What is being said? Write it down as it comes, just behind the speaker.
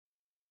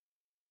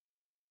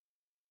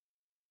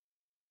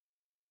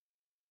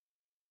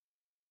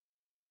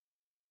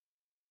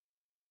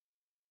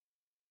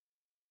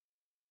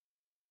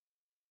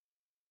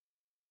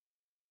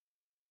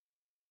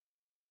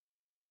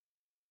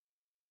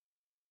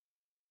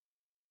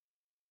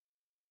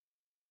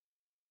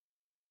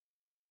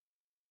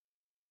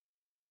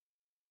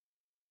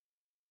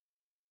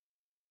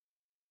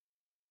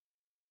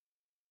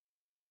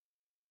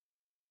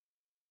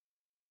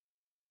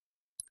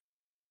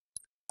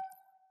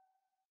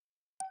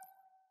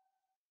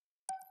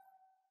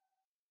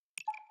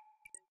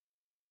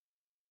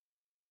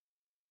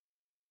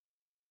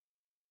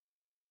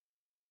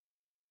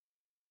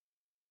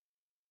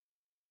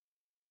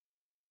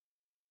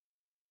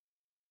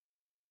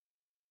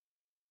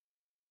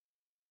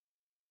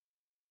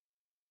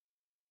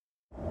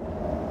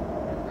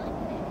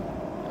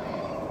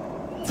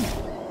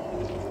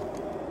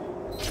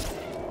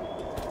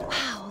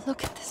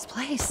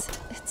place.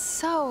 It's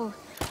so...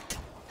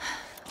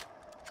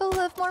 full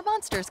of more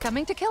monsters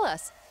coming to kill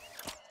us.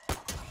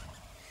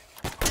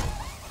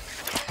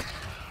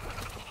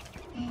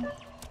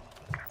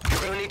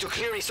 We'll need to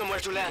clear me somewhere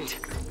to land.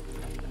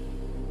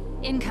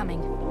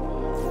 Incoming.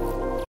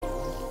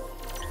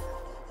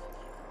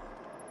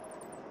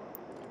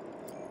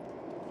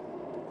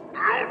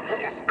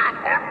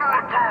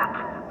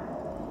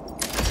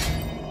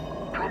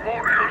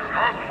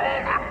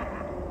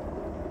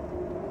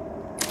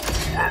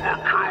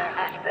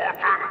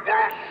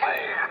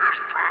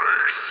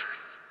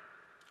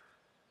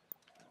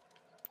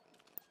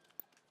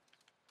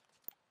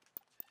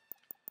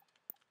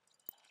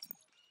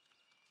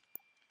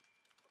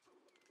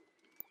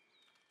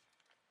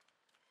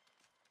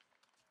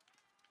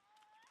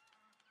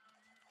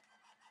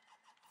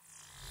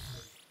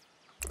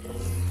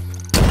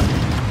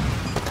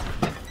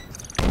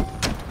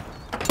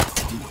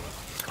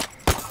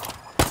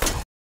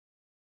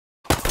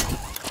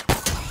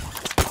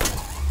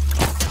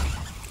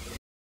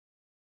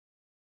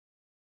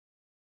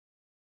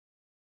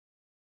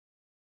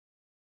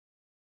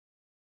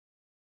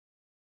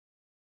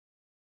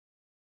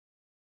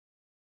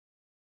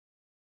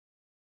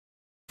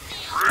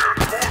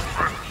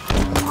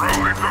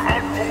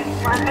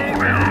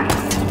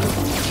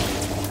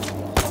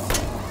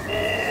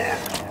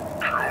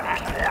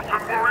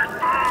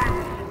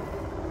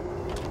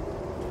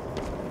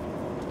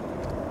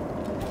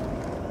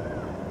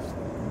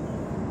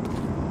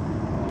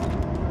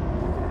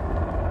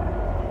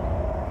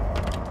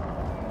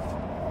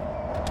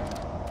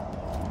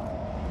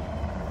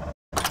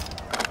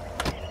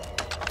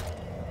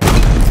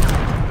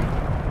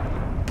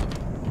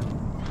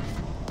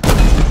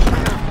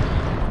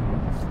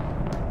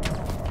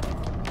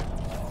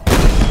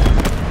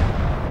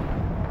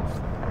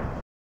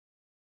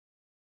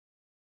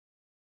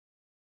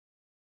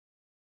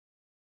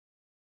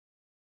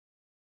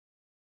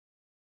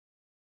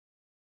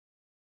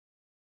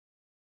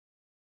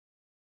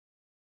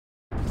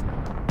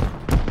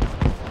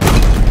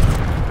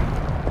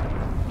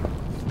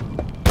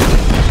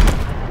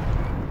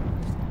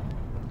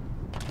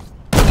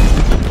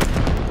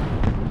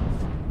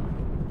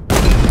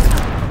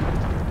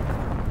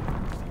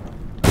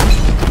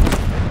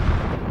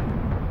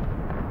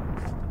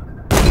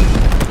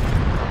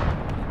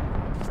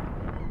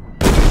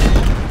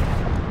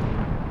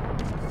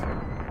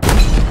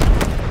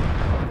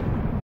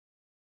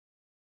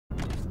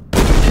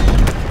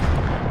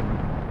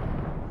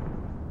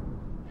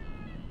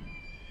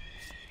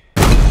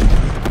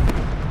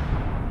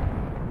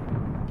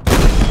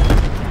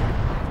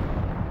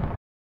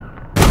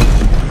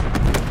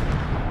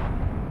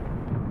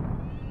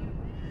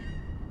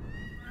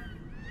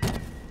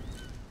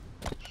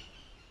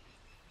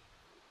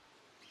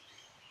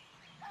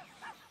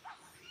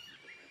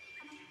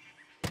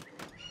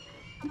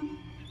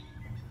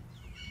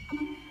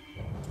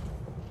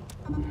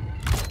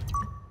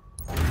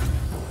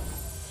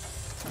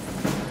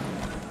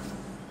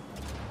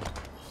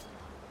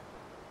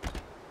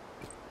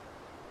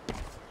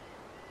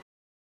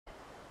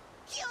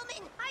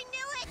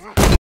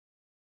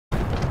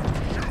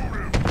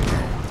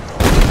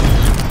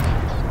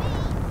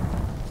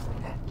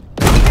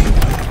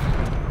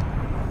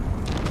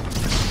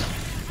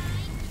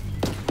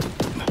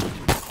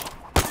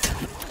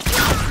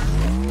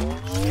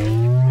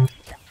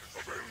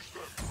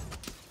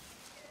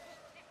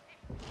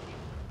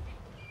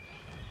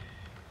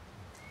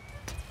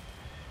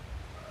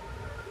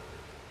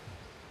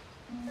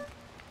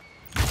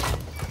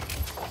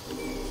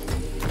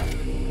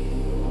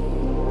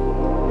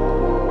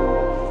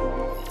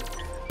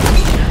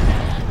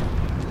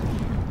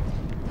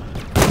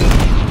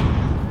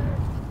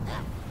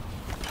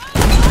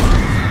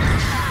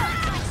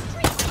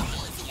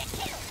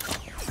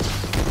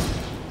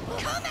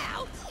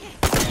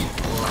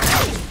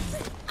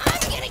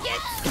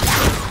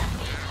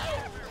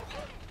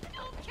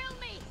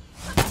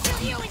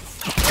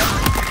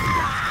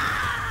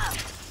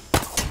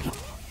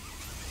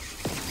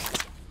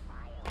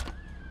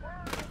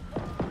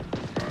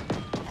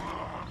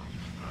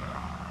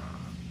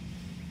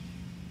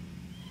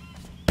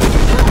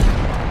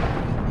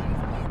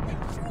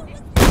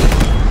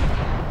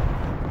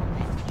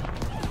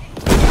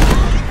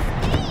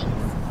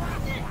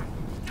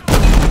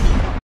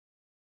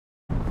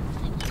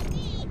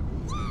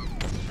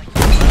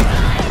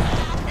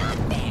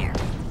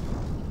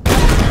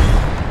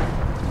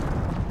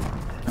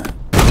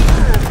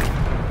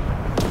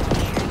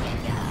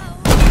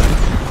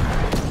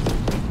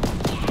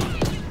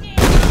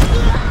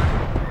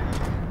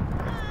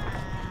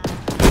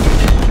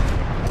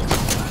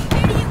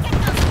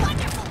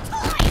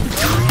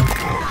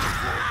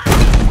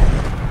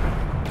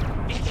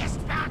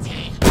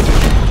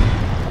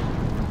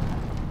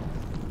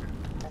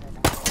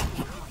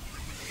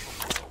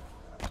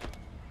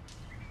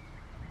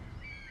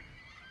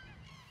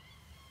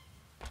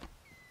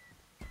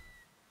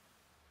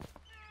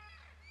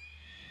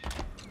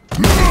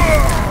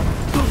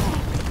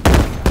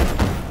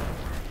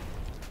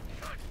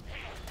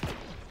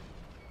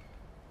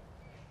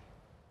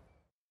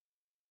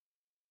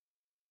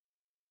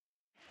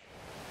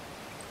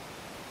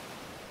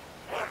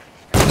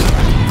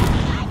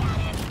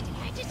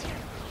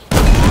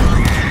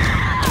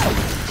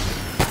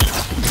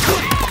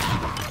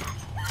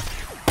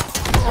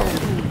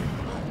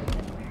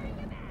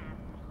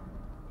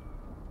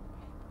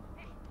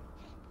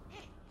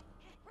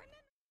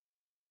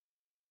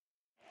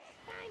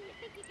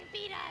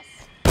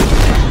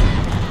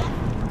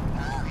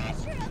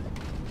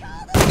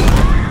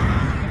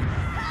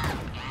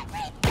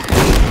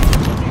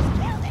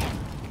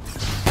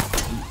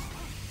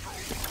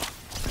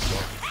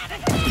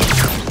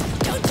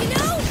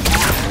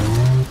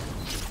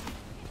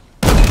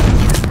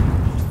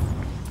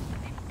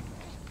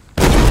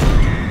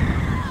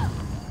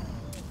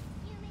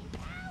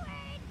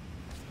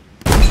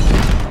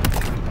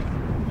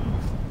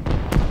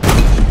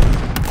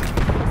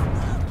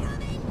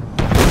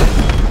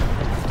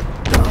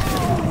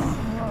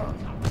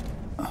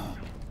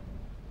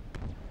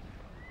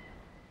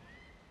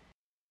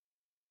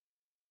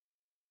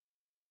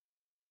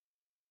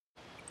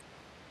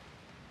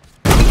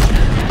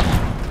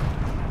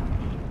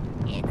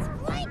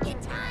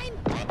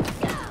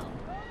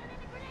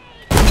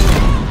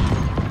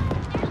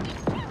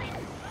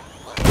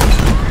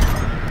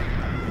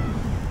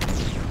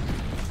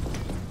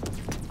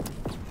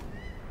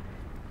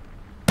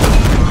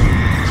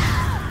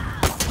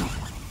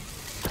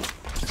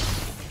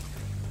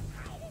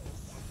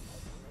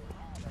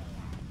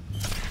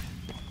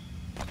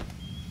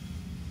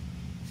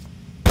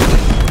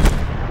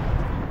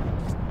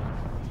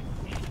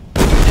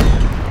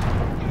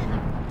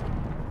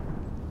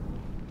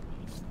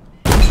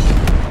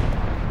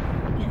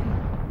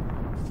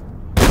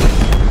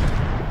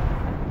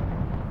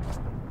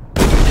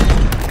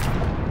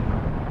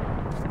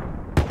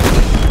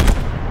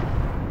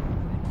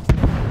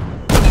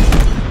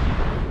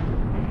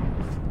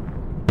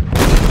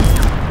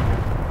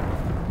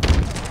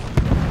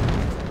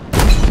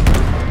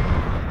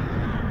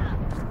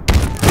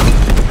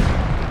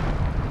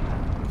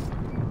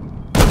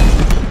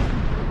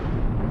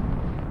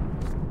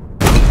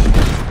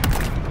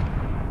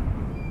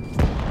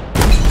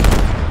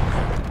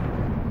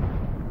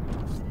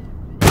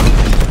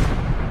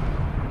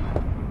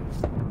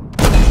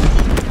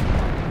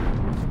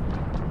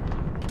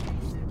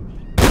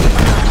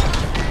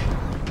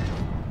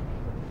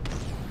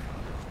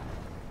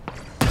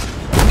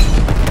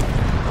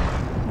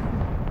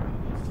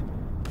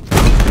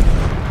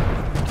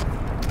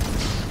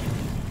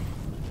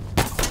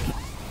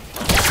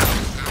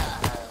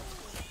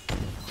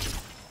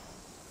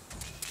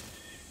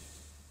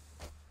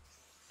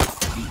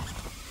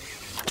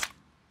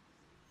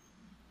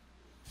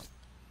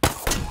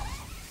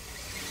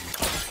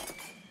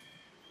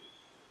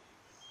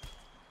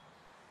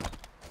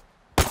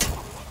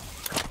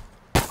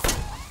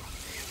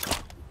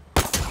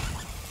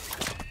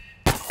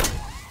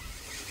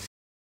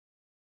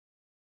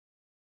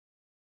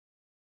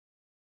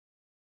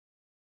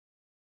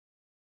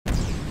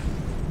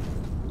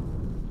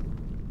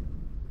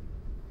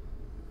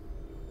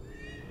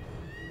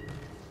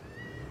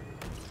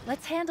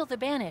 Let's handle the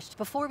banished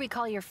before we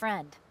call your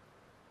friend.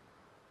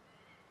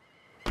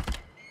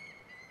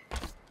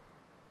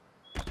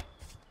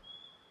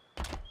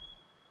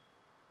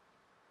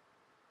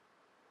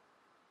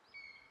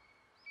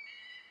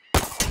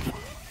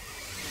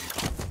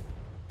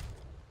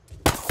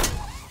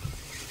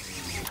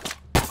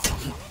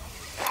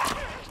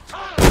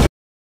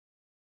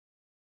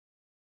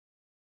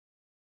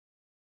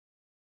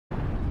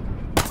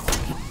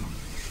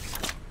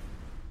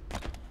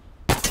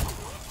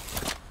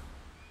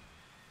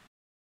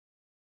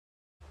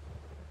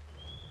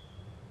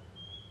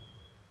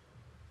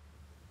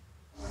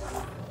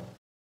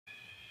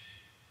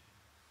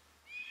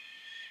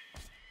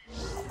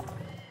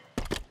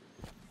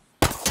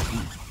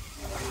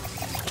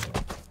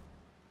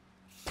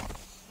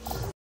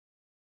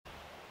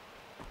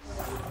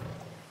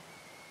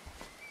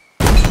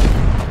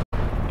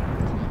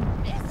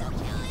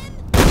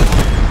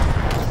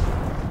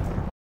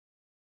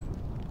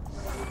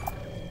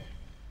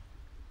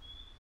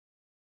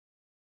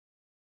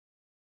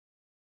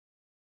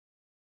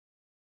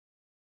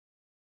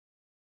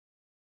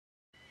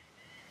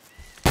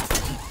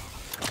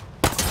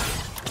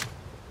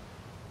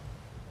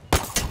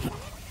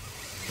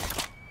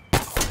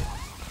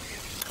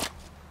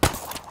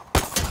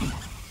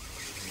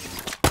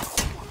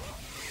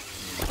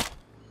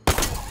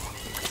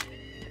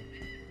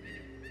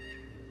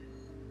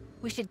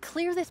 We should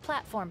clear this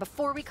platform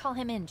before we call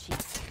him in,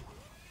 Chief.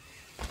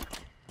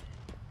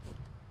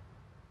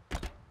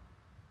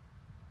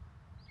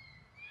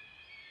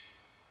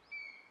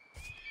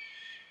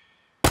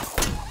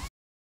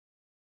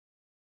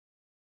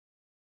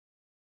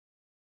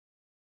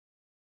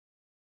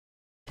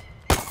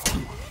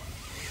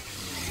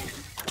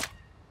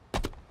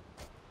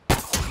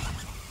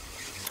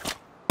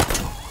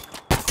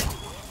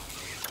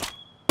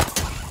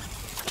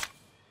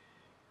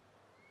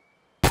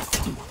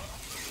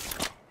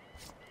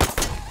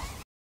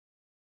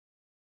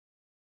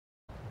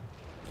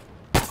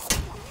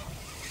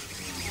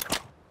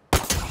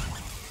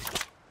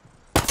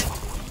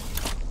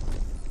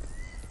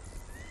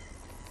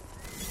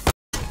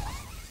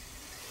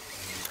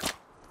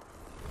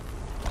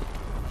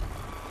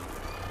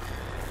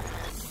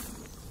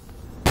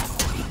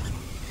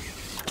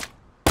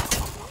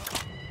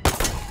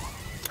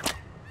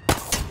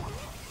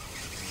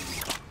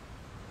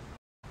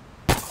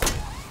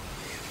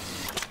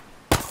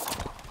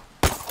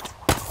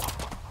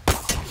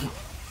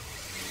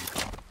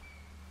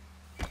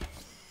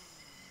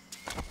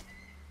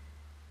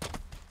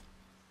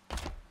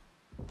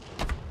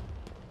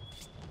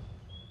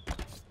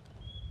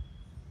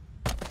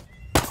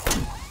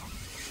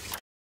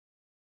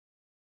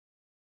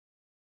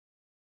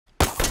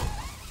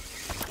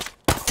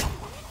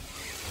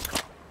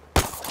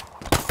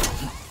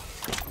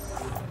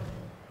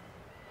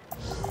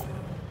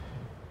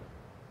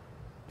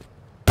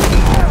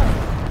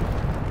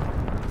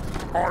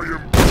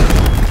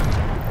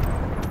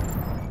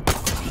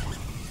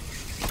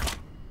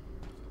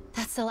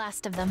 That's the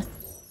last of them.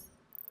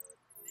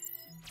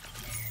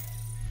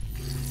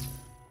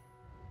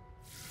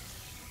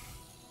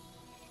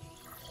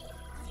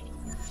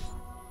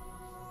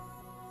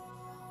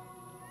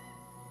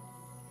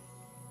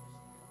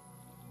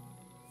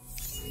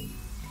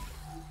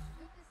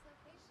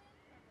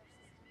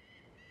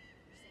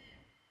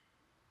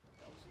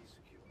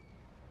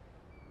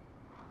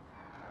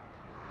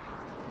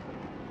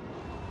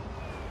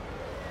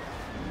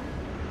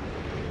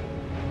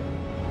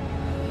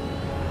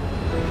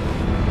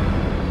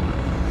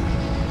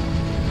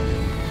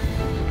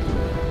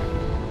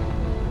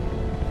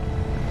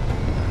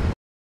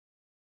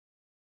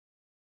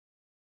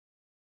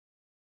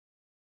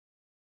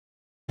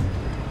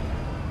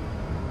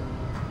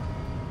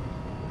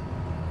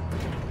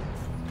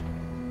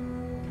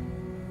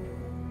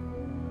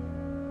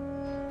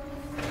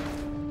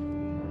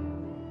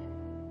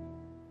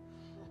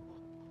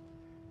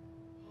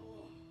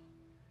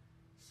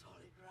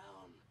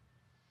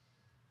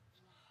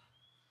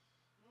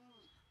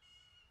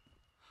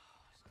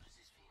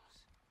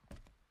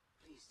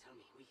 Tell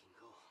me, we can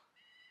go.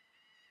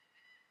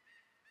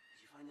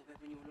 Did you find the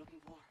weapon you were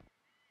looking for?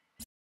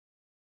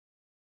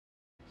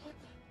 What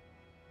the?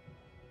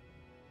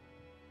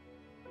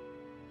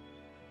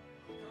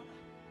 Cortana?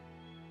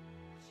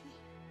 She...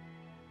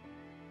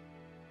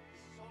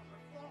 This is all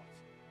her fault.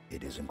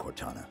 It isn't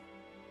Cortana.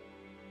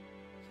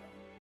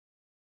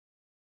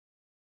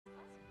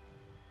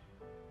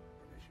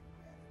 Permission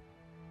granted.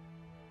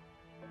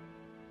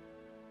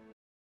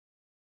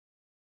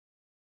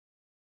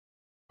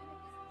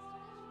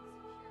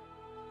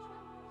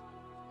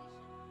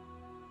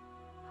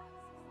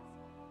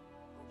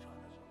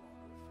 Cortana's no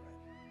longer a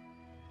threat.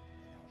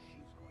 And now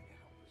she's going to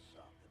help us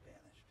stop the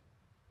banished.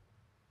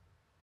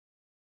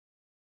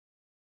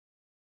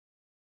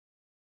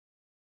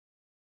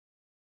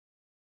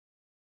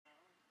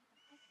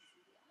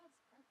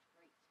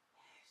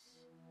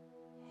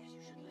 Yes,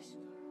 you should listen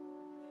to her.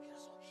 You'll get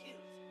us all killed.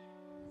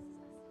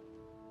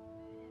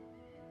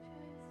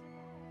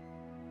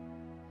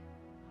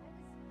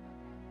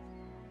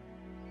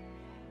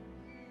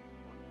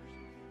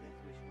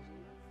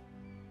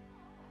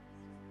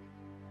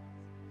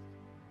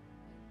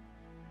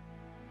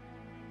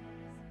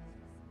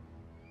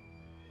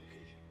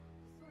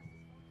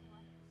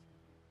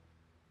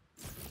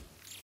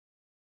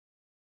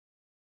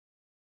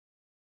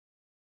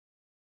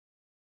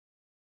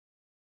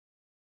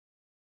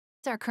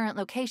 our current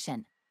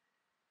location.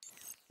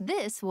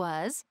 This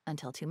was,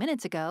 until 2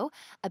 minutes ago,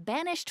 a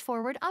banished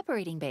forward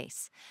operating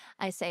base.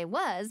 I say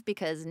was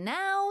because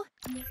now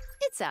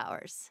it's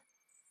ours.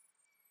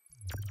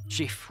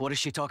 Chief, what is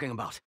she talking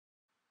about?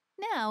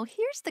 Now,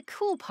 here's the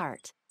cool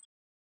part.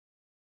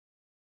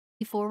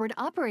 Forward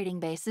operating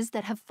bases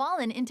that have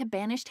fallen into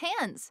banished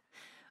hands.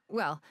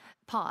 Well,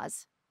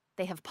 pause.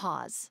 They have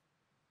paws.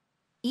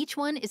 Each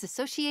one is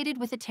associated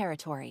with a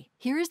territory.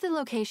 Here is the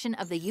location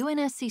of the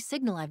UNSC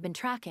signal I've been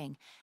tracking.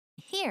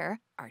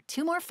 Here are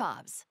 2 more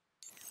fobs.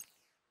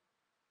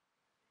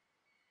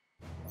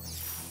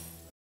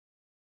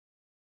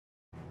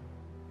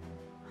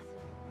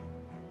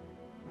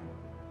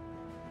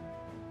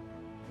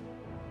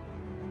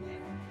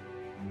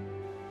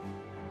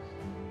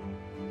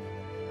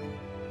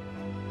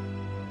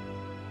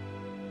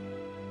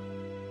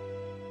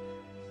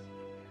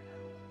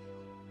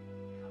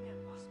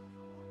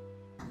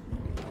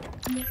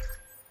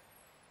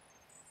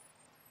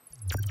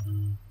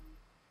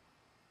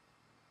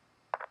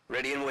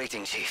 Ready and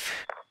waiting,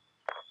 Chief.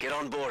 Get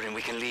on board and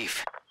we can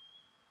leave.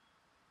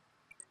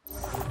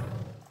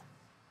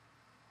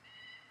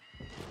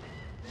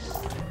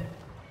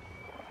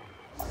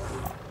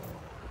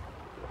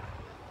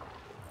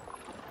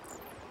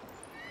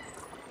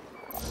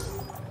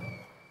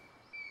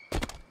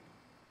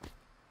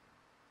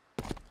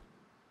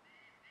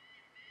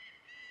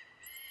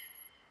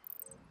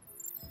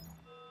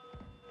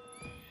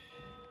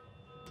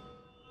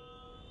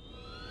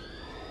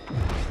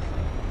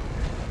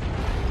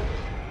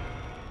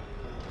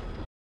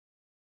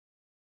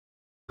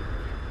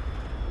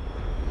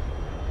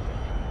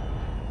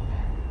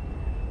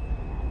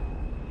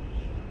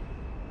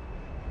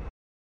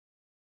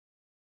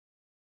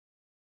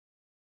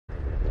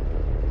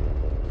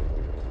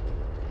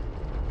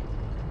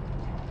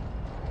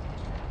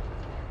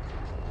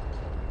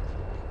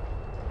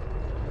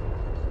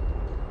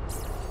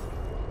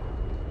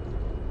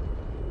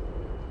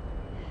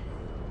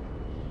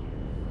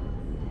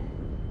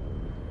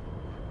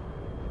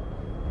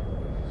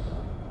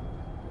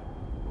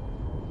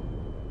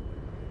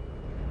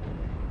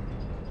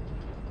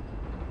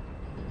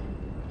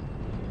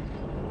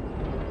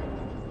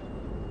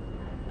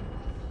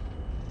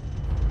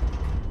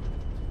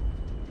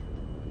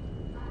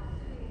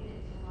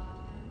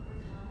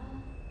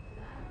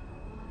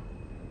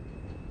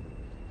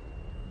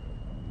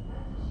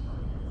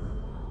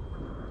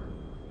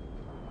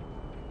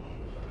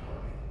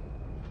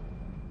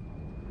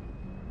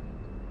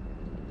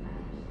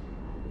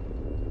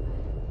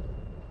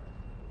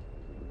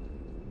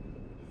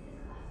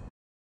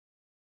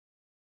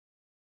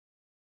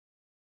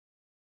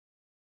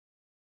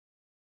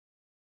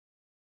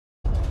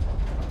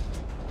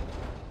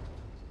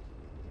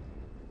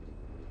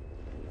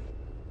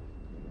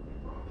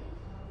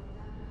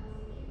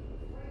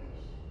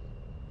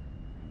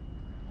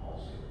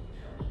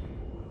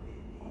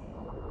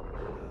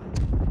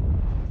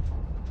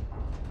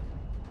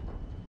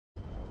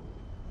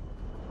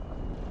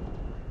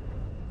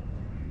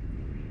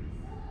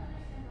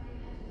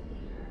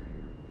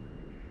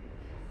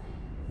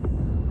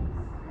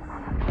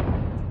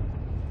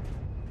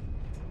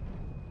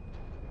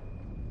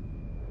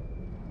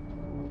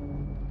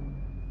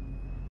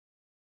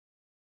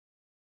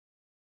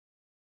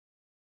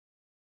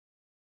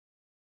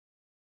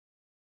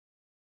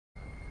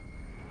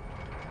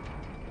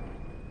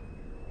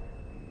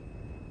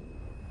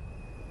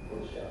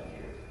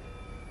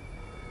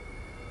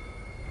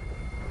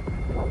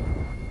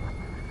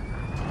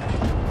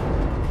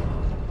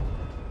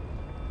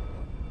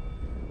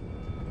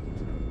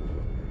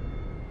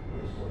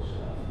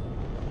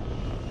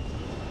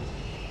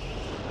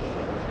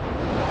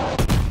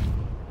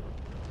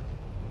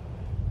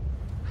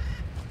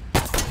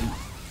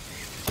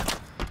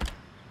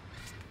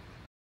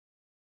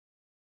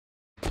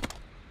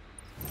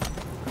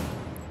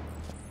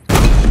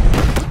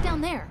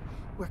 There.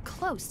 We're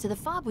close to the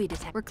fob we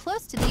detect. We're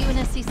close to the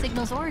UNSC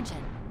signal's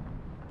origin.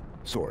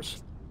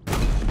 Source.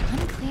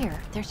 Unclear.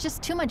 There's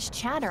just too much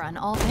chatter on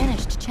all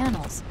vanished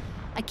channels.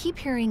 I keep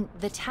hearing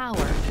the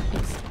tower.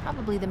 It's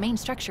probably the main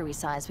structure we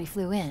saw as we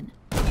flew in.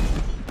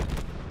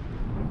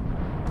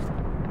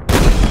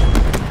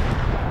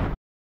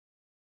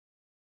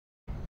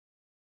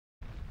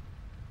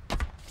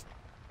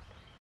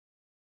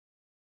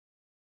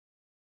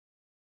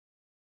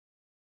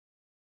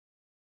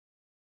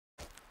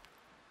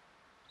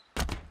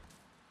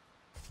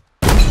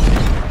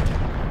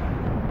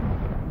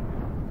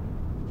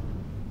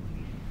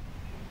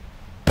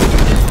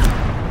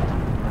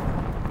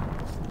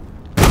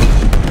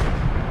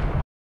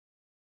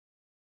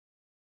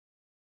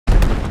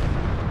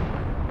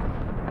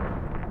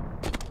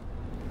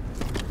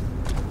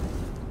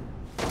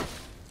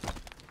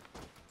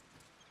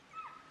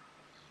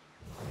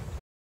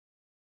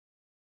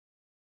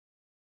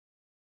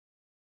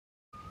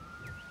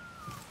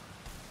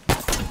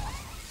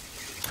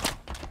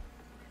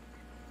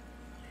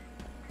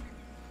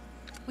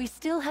 We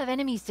still have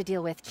enemies to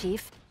deal with,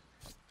 Chief.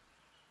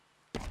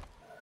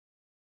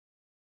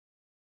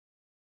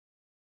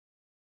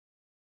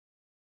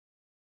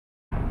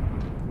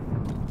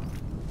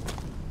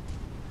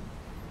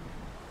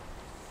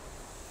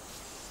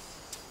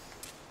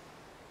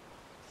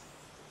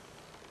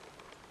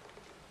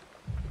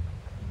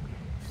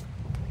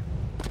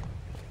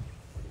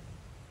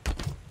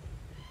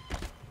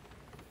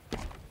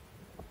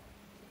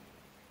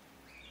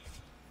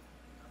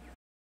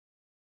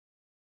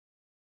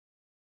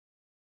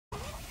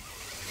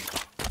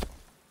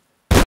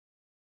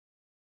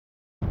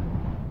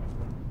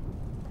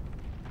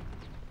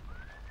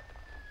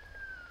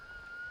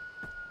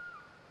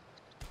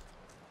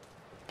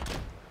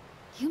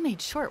 You made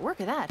short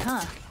work of that,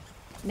 huh?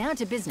 Now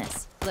to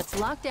business. Let's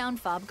lock down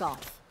Fob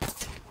Golf.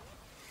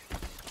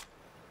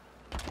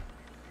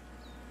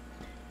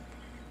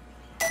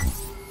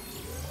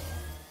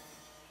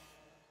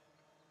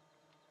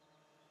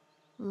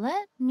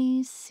 Let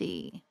me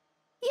see.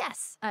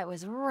 Yes, I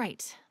was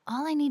right.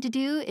 All I need to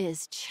do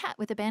is chat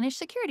with the Banished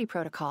security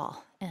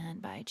protocol.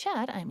 And by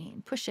chat, I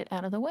mean push it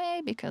out of the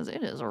way because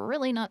it is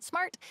really not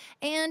smart.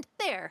 And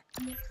there.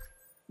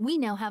 We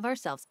now have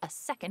ourselves a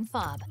second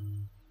fob.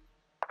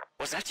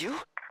 Was that you?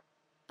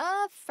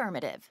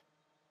 Affirmative.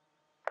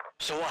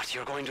 So what,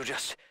 you're going to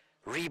just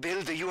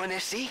rebuild the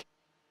UNSC?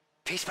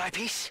 Piece by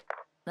piece?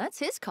 That's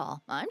his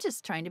call. I'm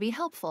just trying to be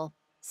helpful.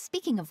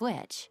 Speaking of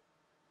which,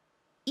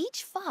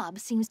 each fob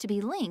seems to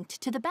be linked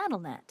to the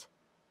BattleNet.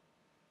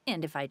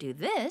 And if I do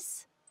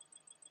this,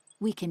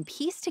 we can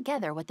piece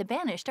together what the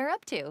Banished are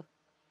up to.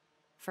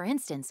 For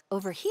instance,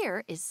 over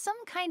here is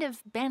some kind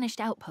of Banished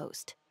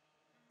outpost.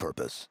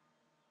 Purpose.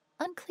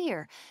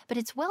 Unclear, but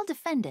it's well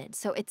defended,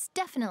 so it's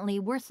definitely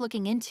worth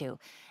looking into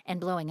and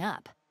blowing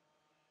up.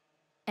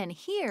 And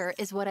here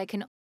is what I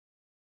can...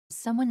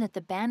 someone that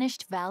the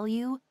Banished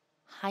value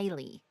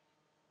highly.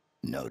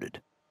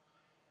 Noted.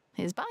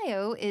 His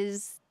bio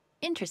is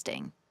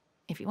interesting.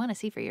 If you want to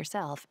see for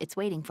yourself, it's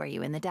waiting for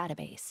you in the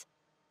database.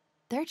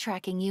 They're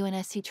tracking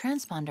UNSC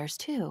transponders,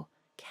 too.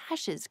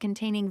 Caches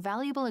containing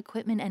valuable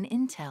equipment and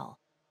intel.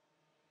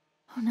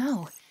 Oh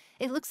no,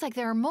 it looks like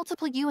there are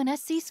multiple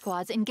UNSC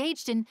squads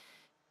engaged in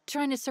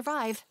trying to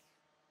survive.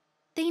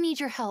 They need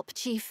your help,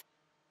 Chief.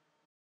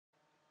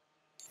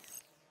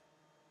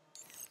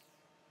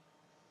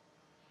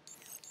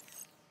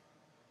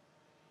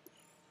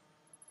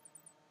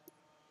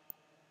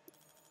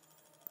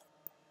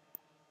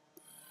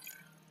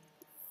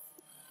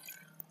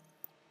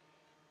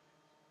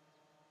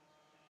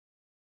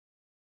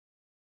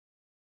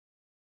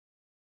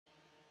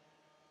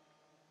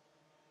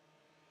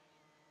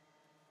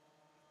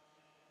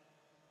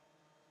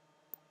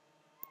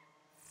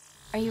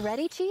 Are you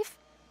ready, Chief?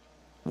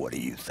 What do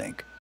you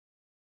think?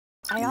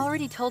 I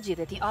already told you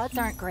that the odds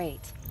aren't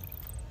great.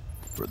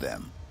 For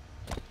them.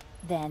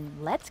 Then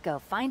let's go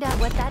find out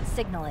what that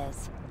signal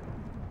is.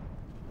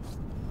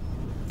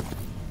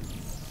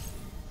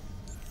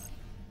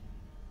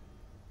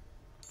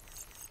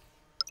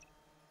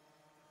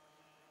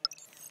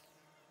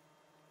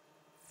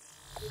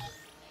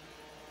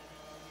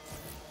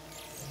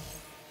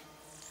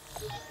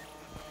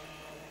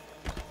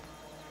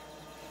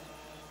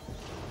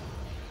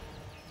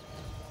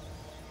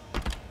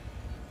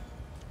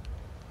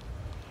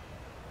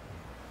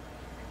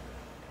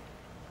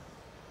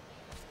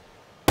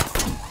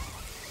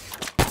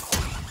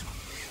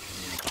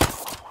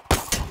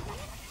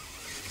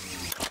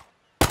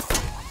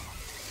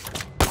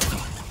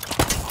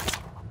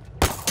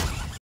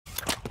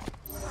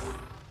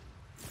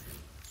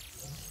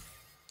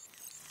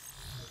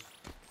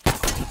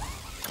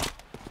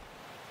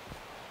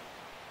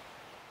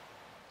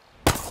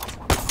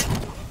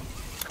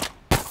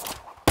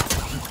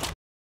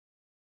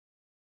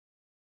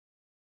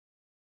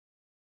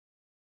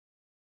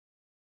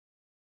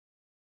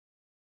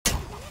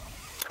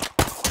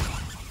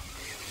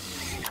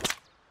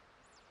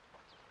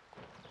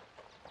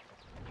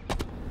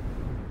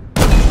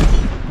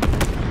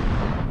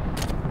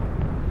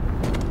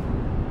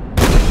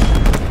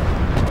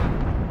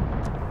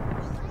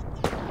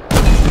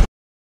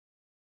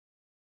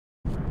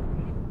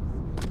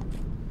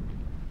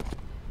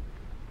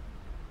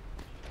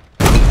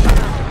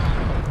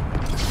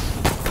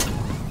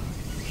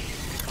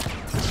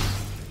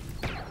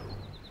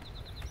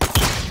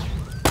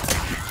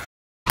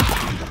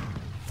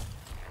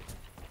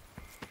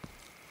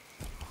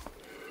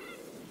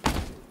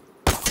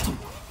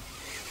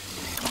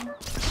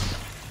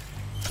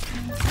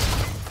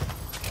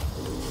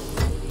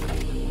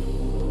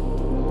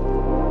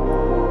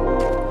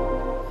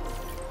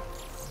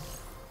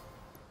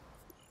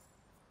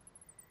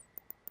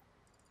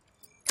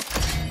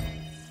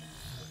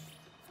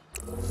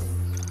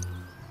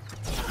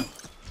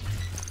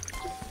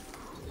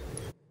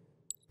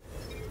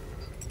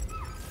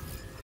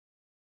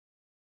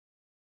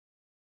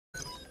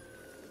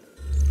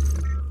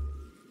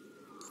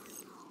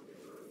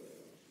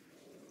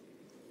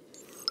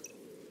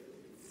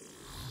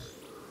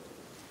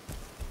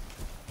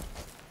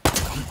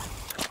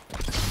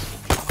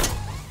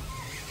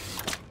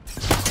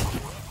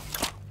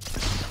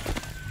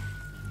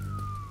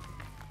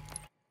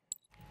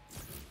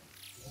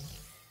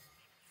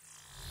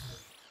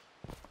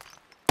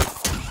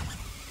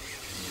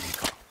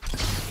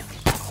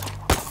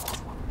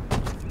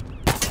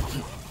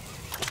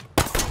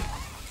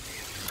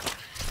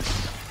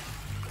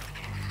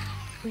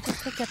 We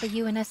just picked up a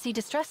UNSC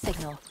distress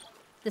signal.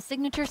 The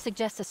signature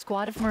suggests a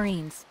squad of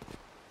Marines.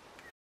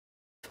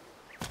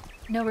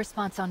 No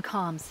response on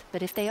comms,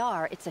 but if they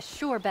are, it's a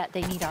sure bet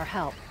they need our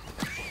help.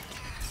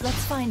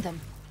 Let's find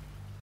them.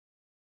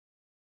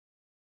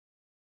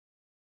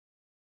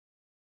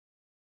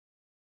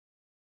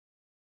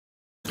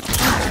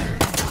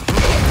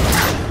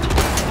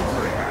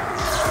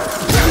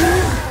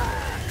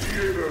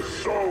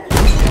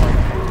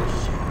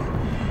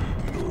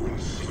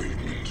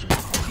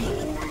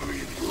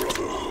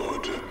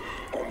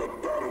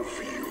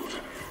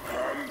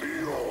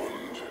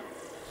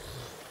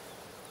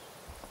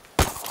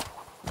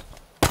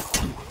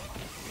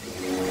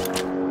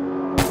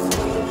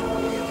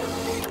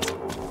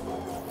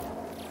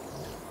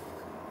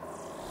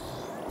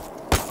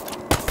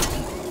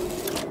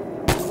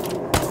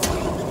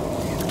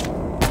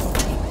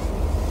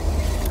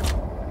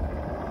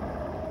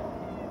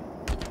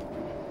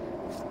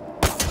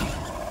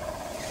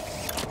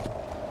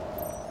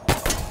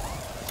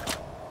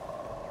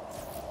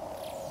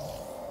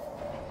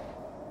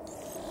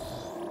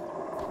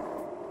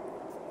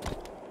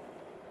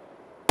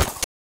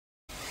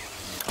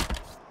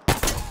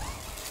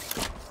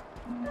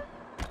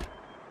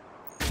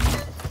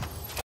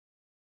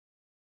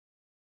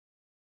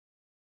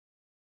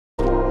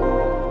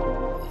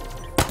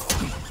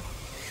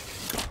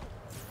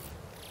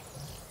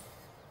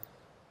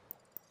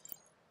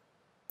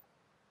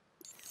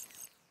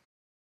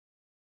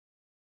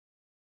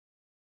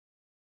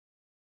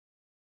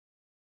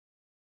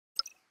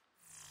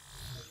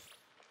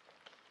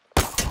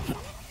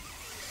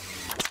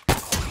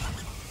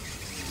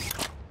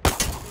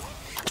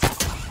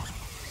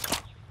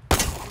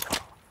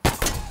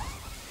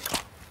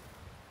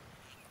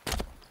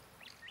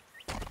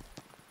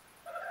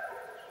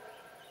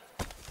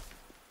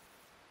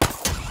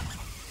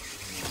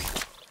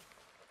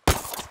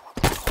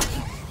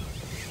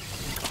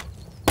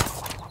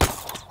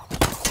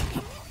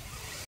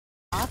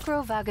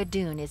 Akro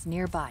Vagadoon is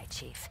nearby,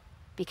 Chief.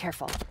 Be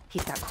careful.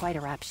 He's got quite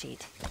a rap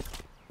sheet.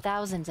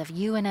 Thousands of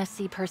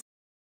UNSC personnel.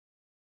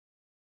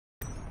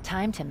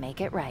 Time to make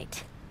it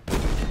right.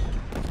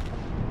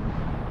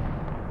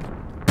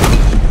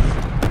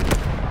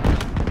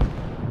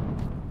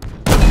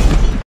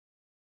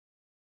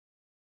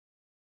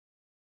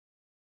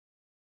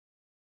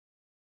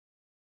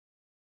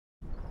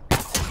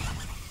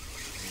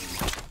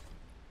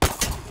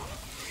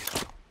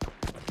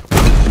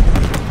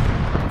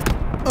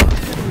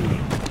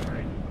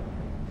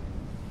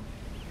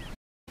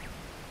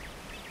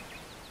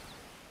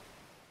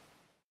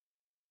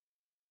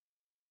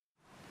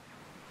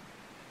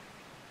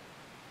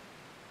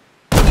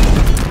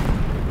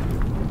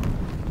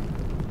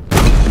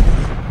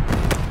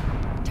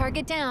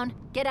 Target down.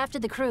 Get after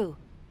the crew.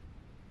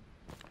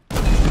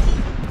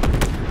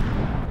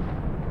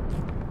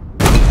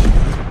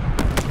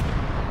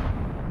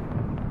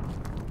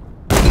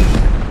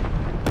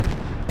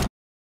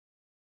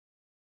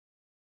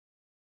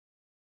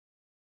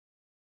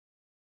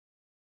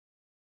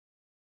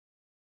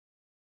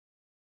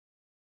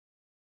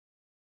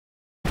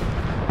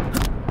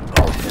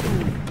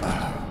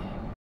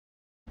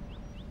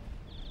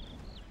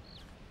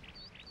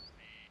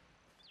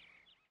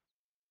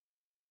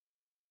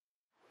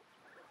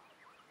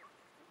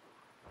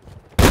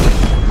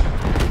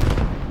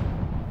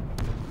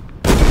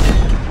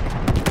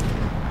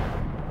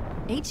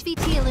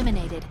 HVT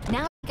eliminated.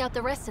 Now take out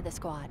the rest of the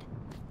squad.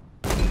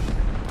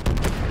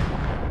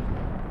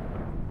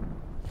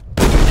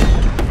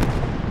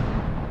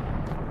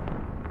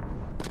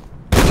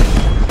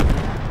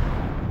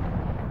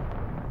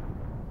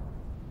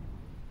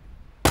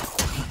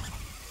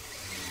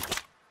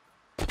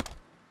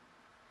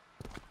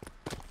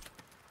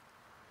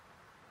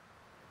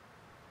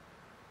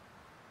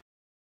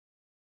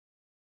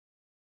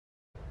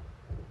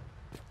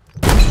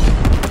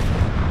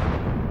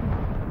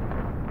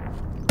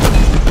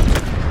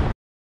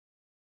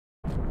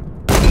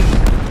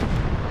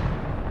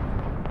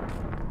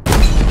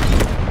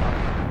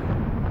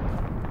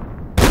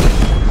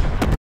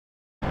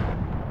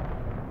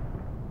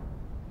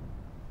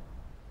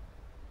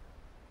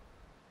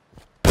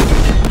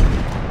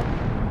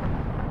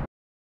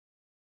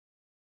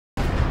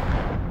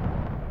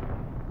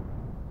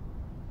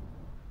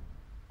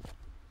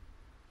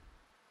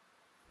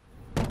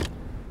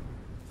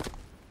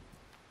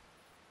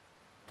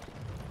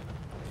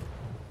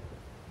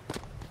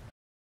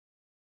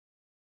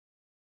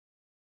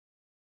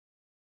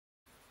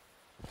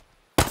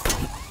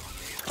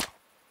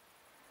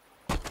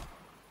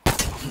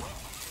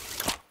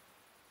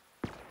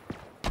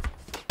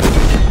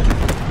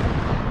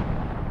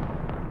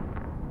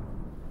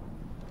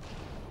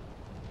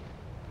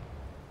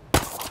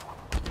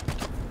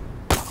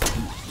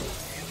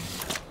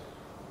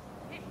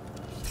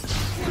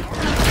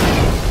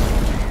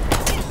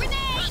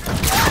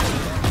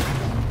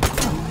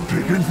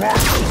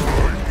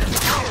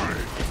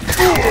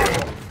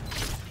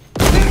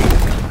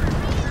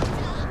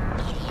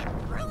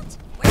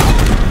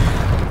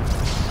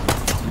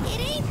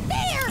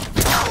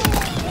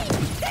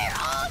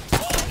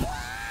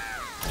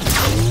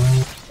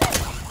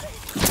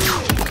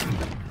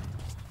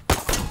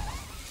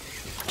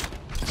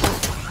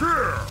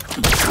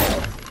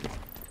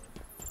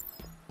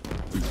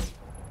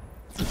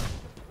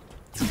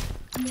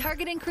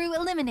 Target and crew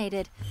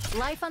eliminated.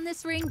 Life on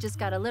this ring just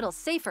got a little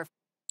safer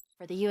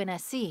for the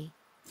UNSC.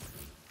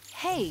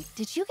 Hey,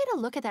 did you get a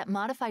look at that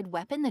modified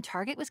weapon the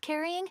target was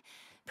carrying?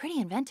 Pretty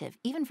inventive,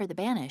 even for the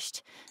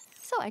banished.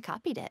 So I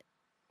copied it.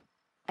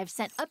 I've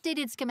sent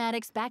updated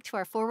schematics back to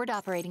our forward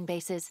operating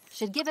bases.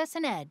 Should give us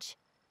an edge.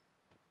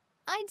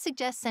 I'd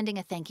suggest sending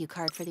a thank you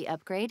card for the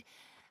upgrade,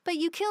 but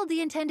you killed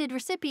the intended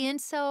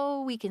recipient,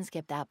 so we can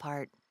skip that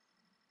part.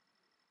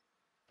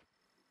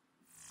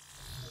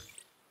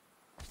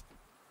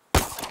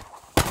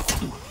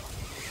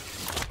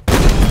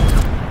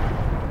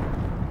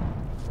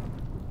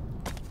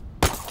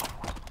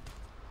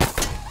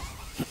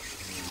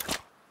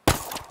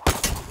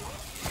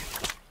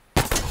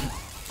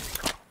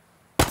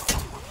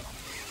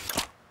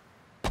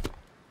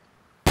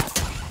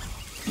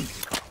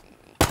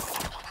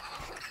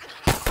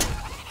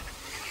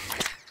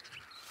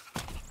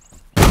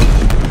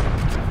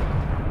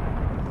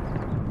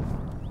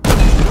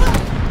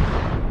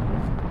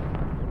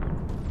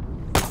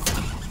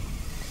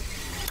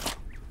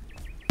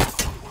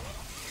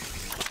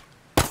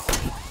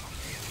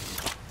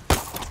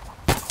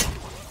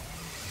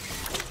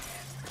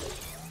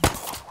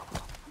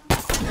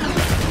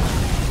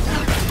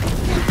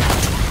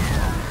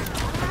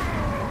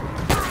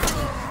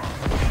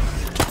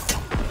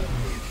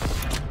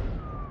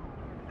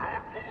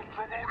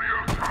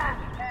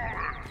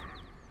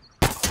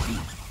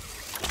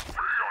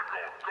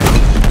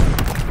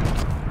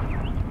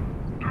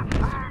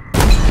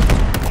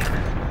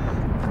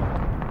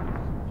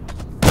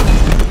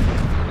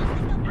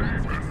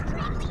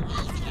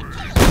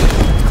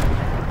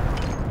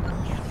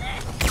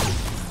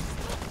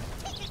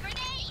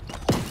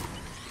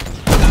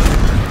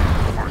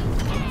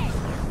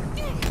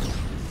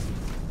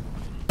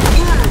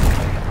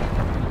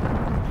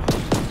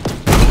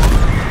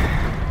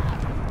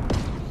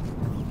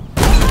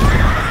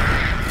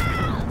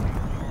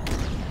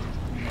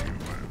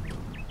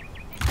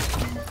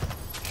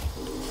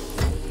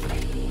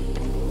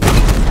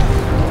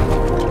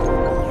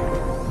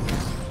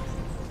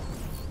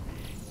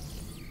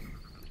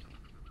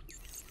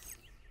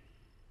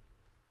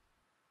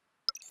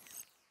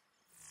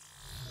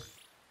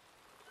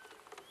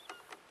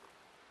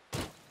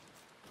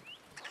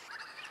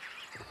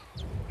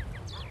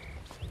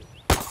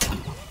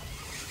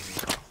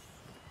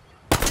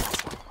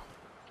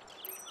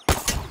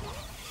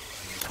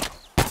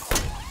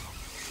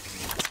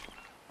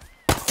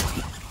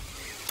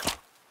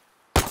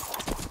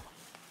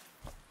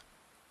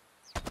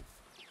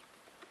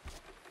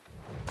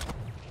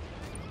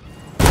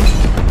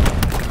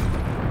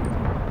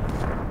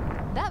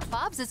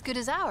 as good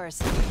as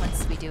ours,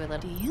 once we do a little...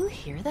 Do you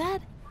hear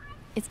that?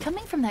 It's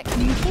coming from that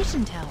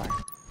communication tower.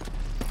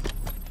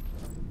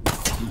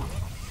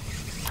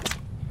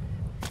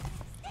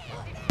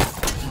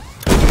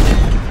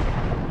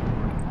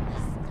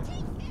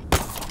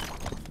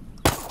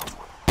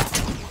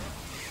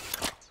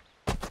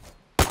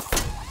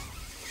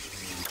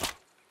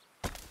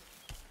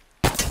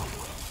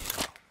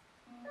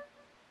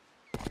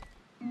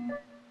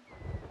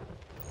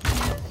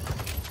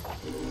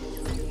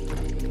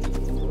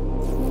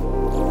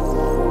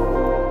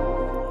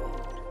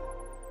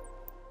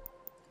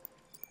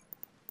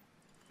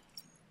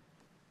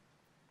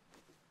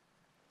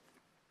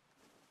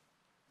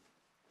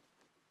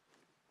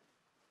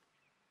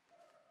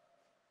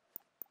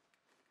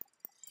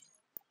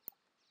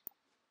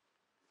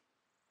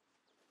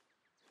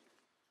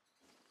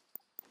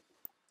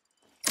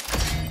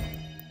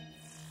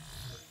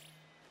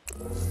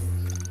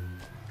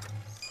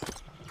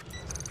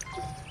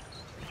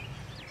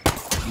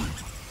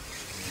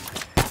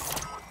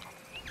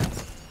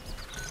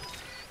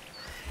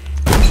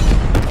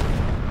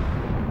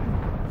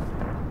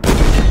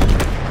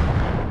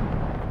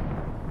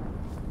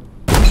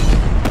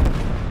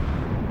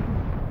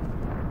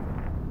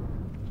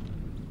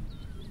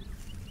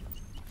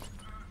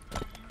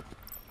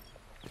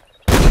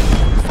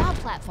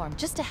 Platform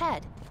just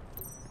ahead.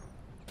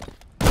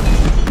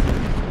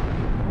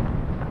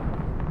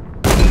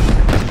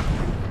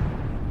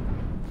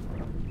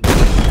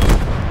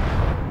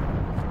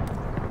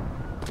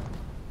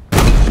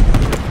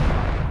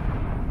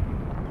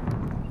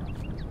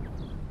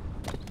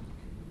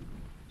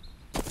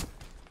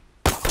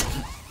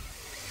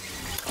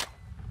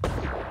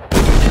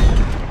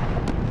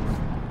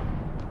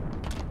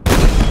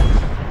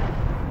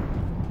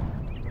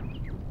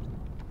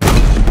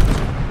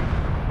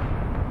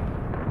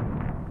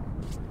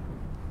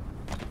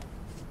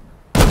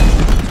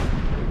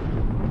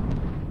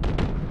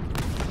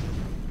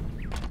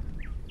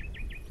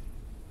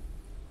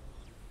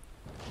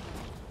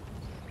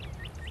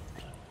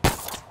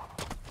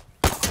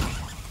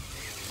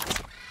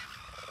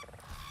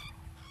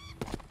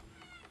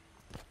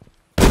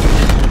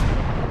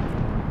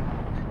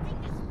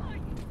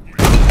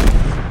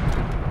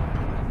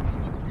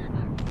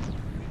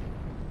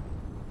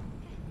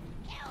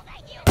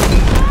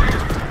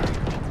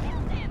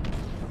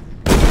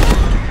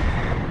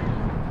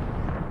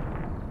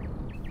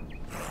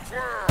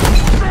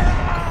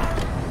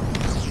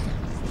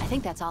 I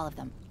think that's all of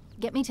them.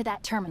 Get me to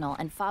that terminal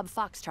and Fob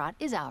Foxtrot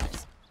is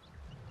ours.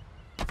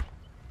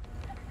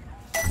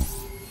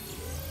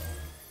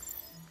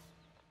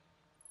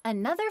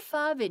 Another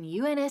fob in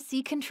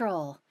UNSC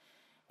control.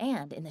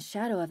 And in the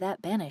shadow of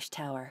that banished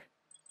tower.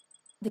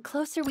 The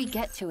closer we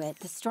get to it,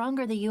 the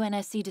stronger the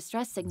UNSC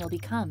distress signal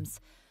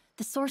becomes.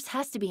 The source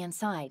has to be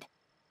inside.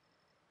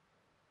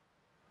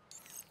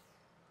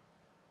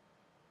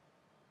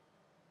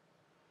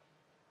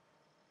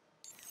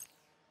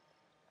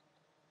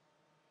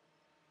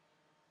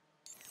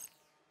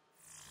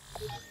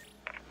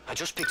 I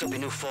just picked up a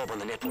new fob on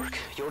the network.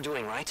 You're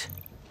doing right?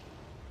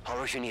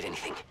 Holler if you need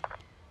anything.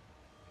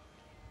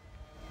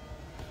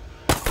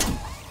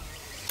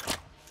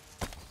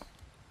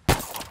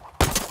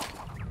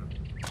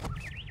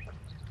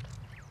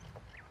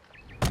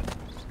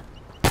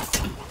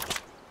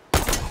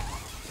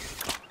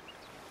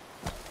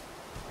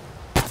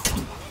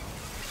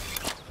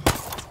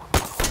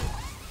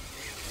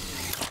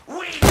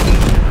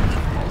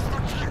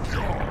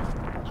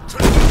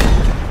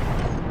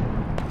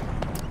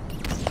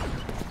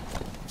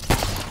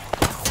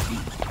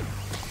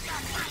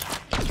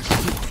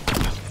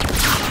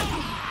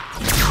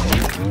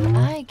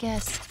 I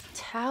guess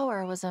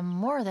tower was a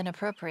more than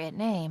appropriate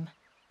name.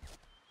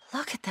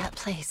 Look at that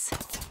place.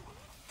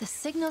 The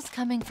signal's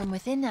coming from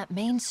within that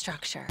main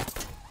structure.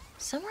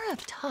 Somewhere up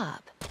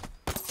top.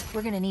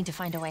 We're gonna need to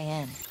find a way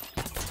in.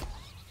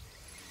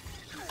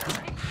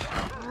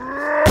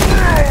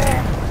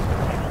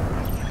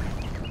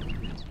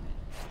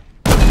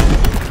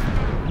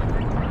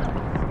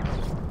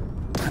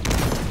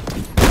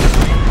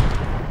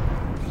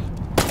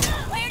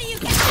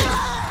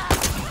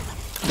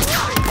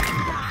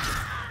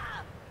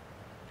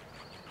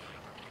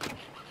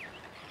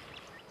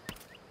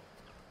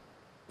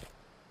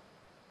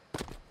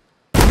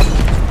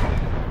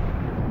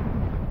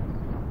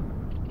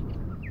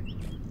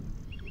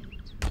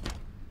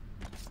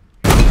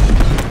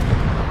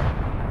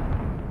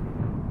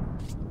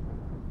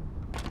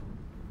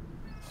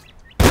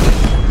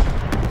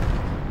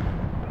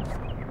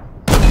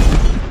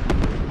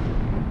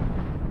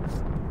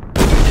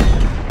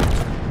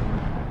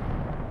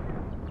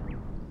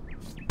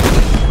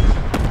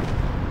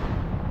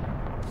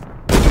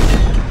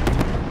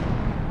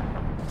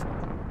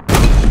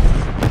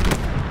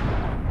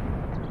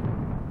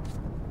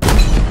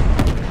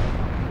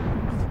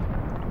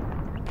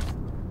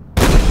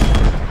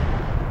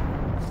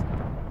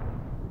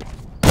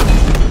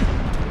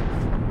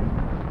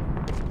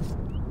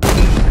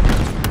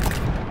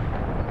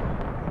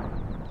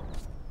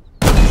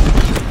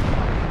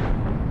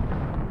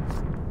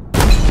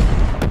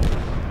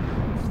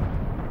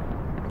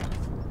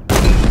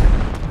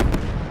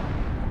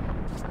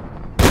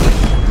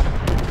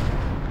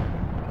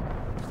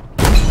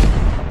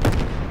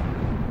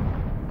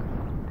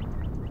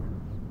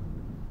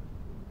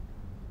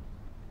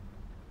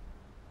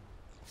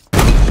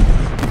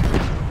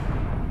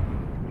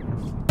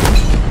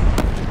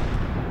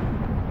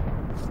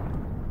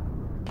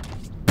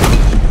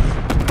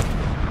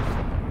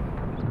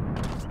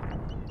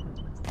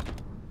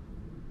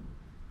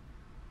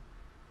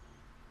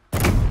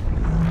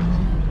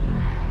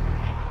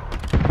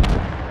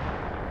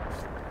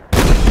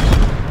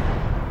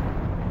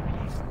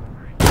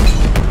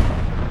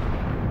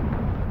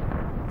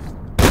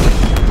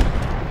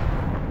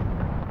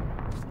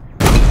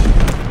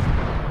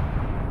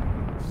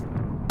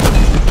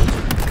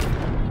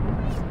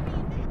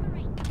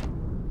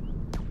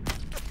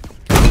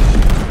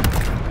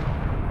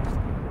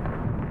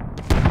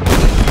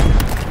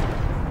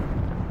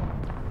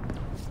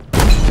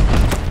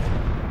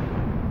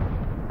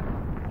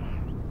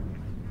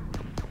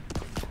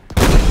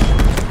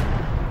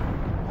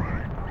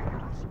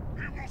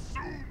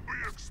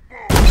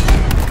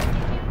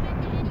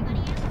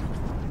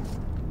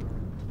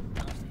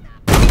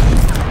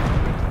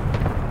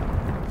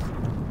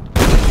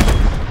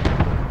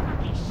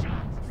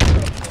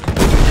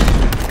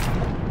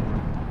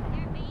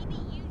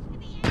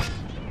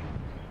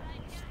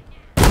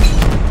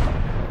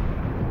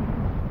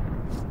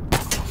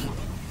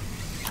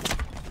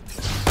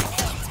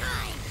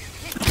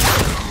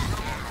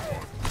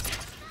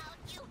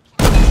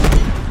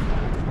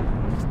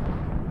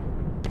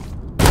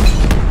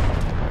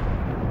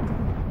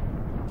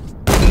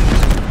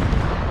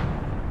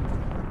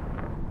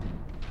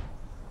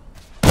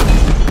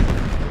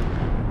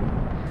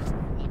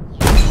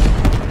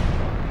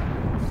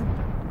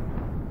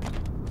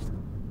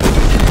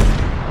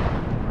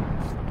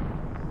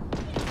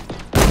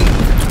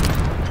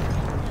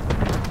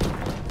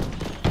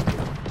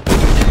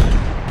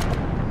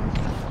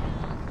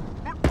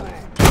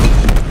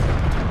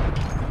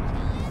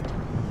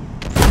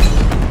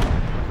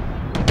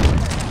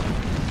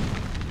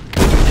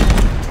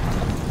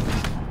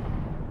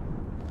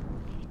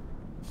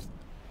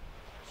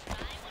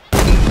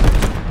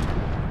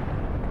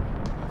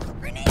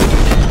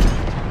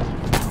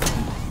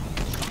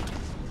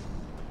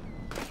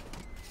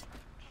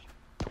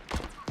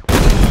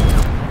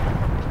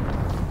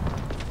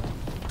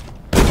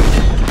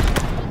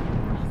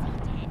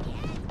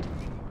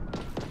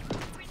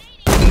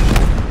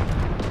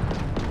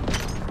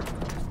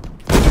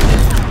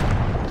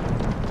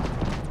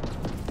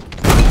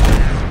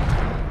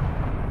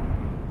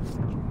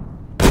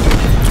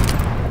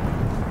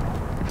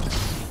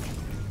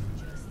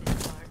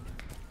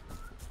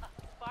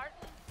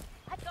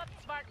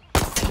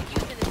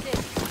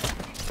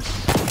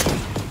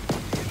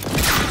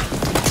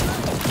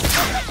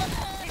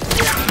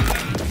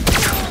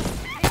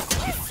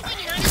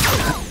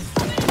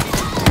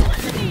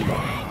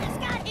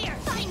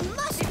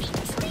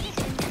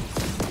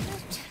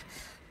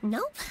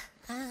 Nope.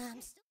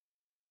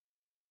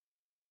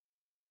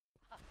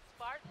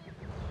 Spartan?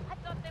 I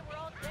thought they were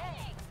all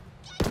dead.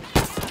 I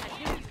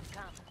knew you'd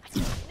come. I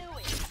just knew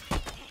it.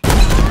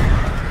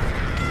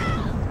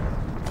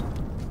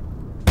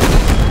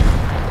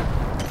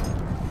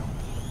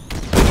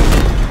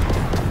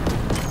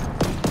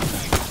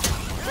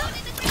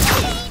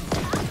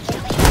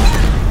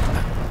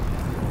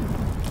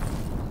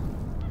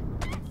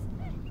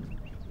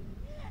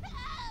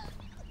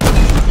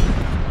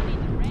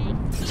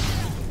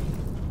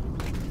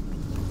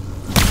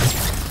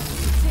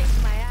 Saved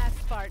my ass,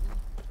 Spartan.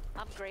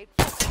 I'm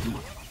grateful.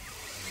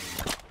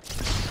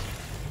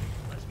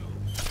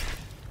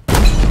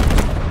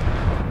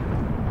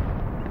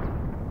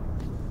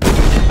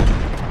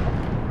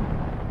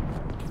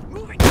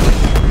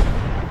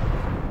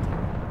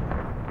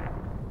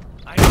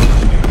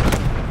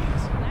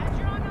 Glad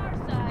you're on our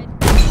side.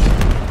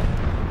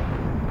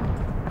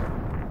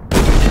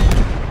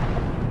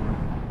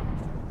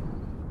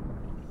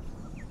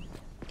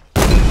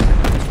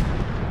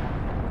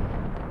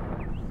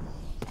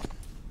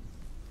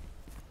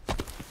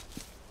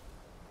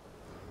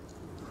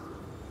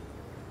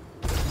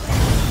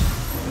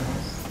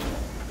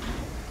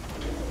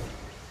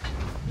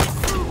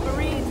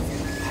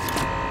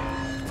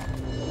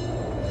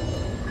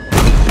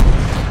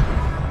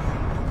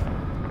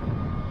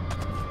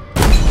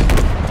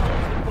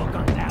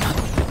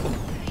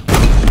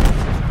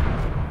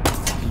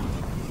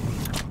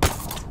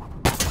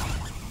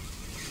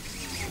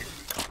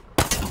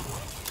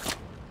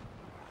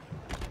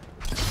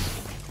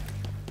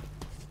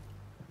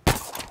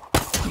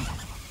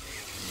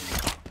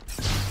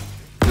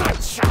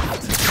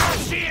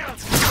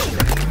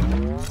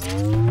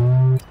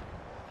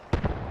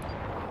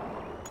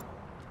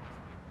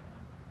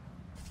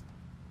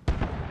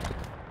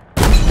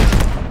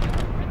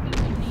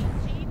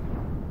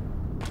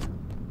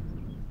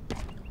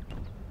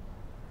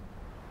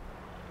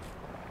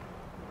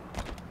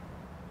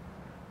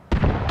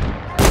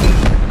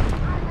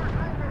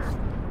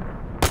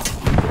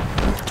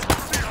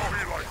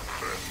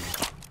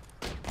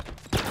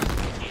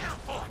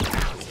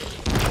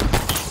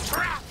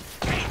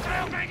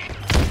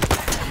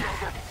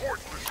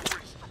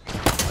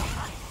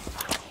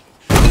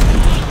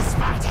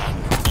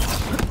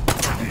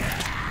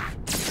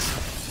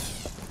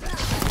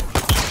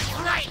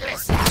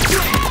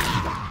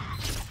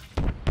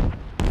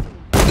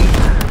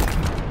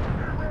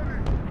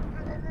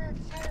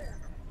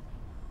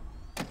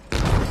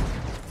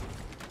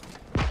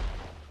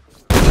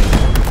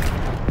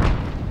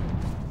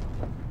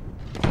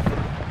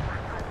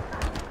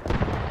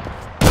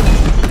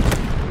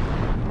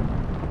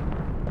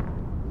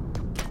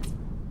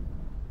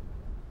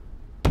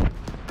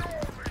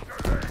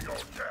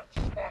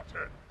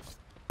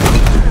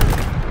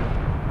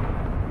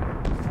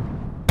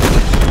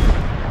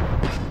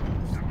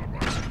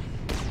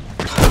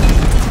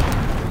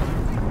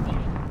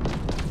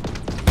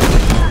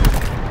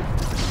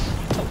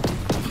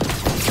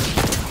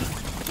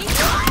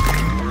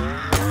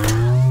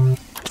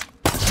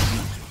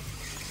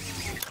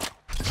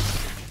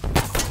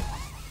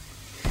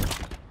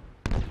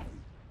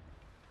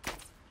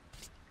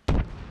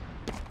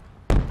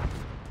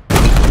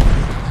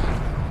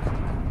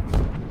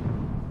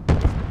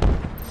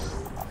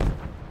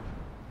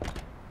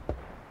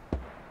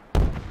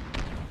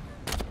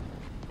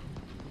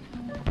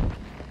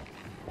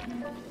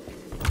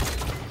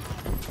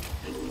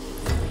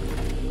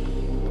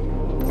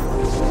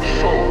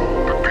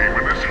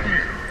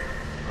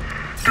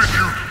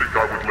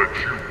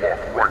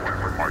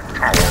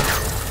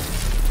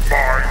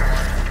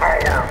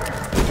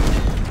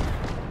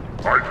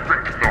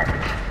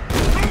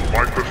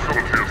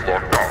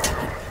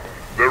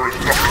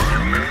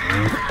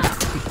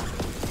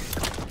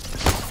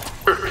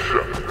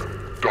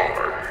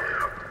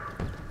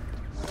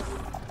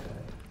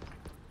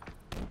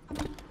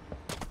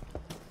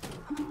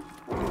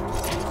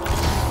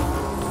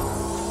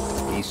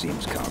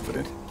 seems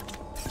confident.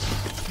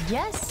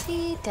 Yes,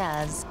 he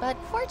does, but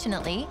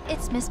fortunately,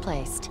 it's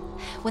misplaced.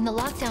 When the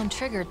lockdown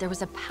triggered, there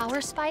was a power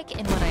spike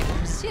in what I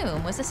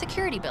presume was a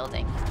security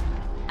building.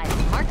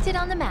 I've marked it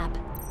on the map.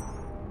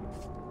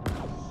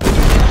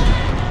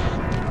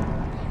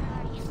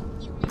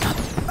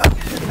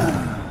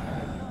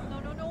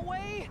 No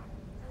way!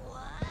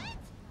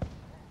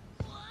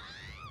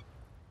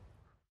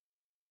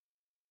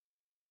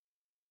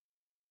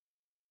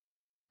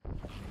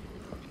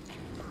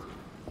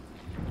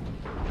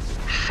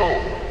 So,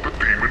 the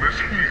demon is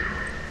here.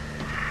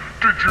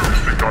 Did you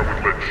think I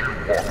would let you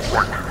walk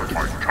right into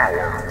my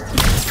tower?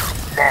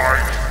 My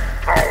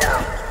tower!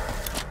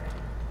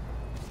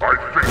 I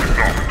think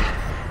not.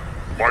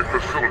 My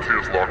facility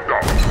is locked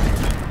down.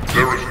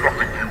 There is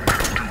nothing you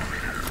can do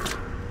here.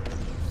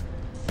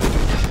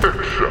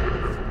 Except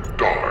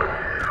die.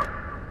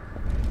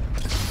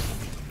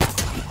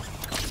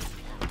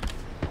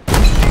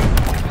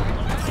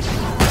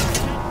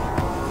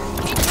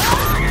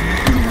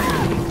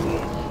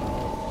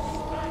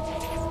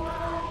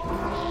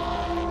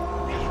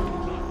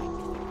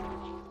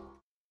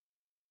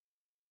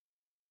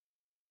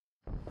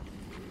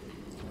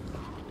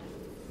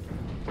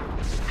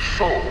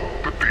 So,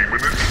 the demon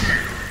is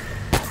here.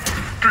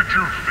 Did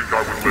you think I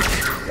would let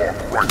you walk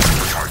right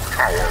into my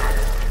tower?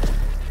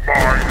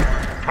 My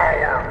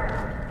tower?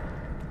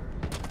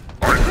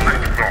 I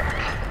think not.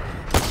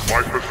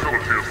 My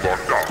facility is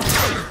locked down.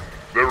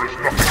 There is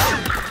nothing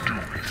you can do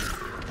here.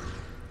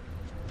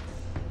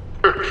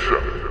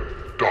 Except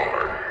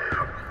die.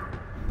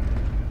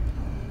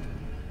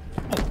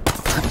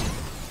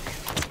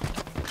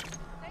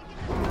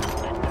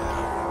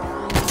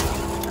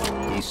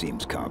 He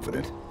seems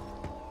confident.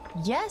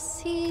 Yes,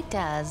 he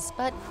does,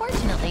 but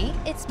fortunately,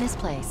 it's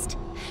misplaced.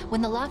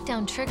 When the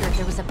lockdown triggered,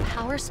 there was a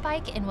power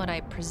spike in what I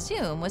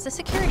presume was a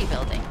security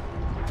building.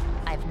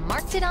 I've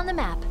marked it on the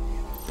map.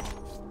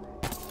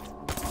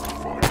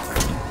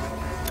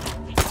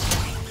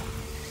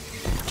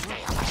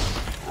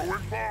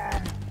 Throwing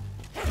bomb!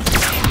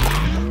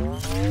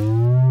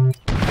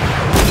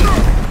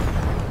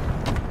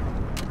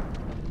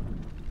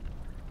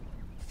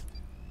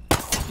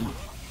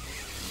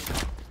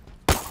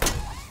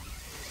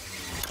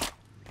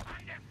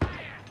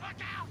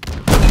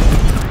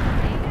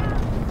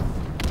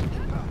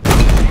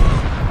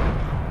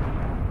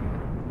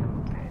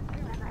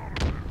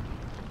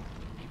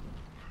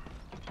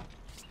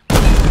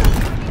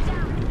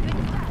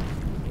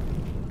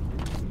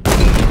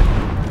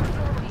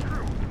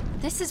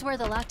 This is where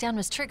the lockdown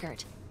was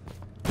triggered.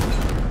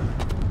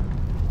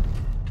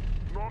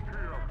 Not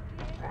here.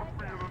 Must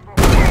be in another.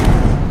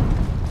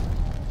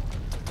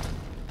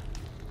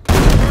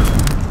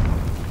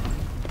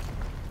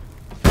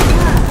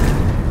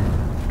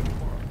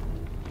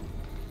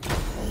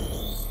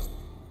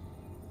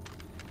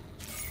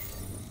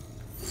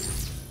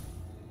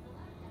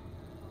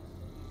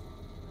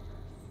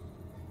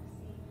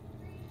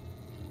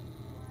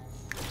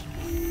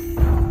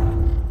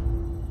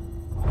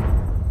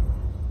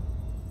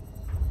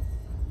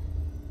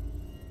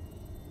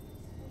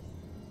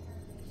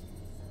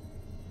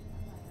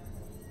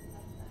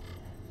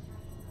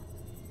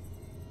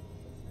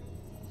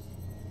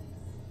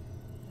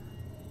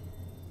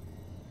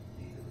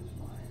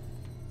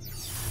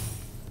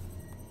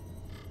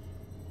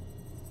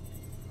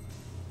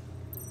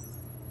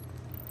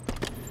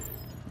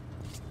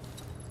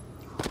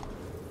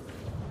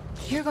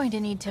 You're going to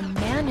need to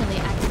manually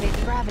activate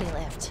the gravity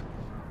lift.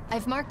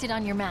 I've marked it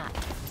on your map.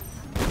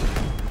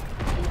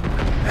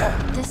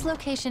 This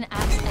location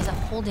acts as a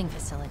holding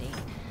facility.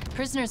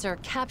 Prisoners are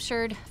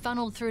captured,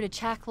 funneled through to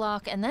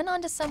Chaklock, and then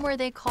onto somewhere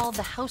they call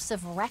the House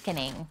of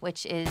Reckoning,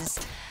 which is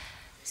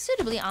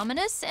suitably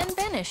ominous and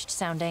banished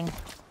sounding.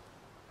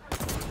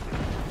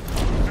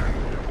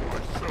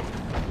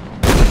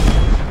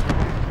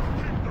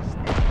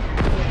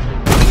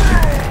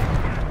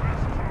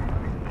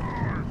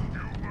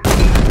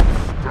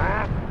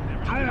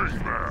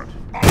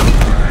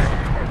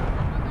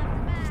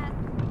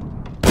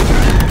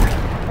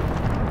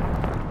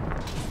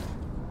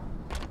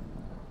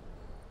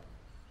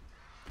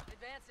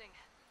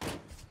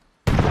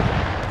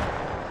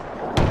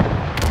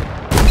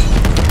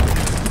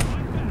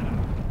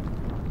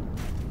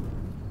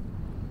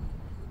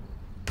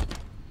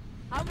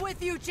 I'm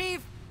with you,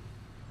 Chief!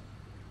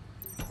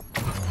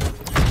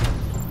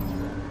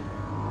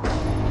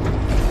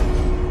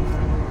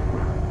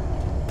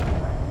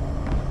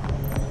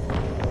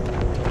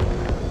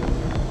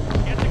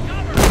 Get the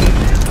cover!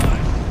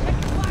 Take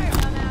fire,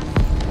 dumbass!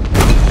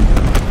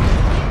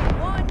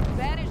 One,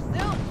 vanish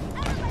soon!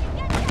 Everybody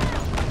get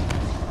down!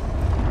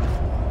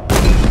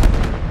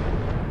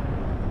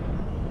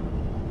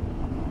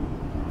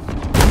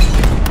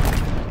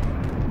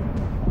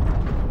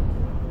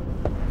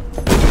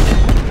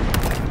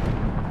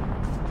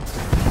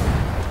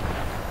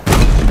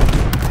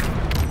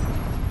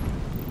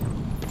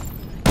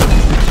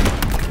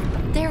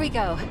 There we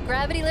go.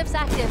 Gravity lift's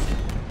active.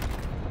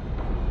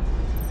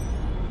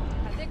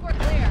 I think we're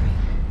clear.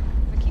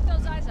 But keep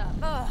those eyes up.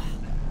 Ugh.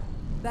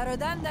 Better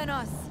them than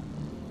us.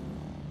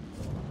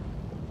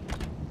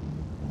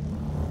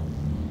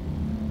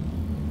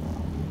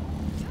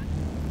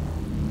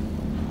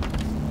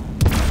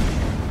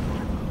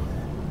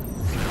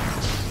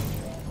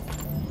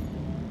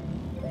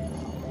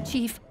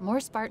 Chief, more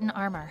Spartan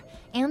armor,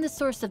 and the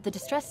source of the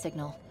distress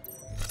signal.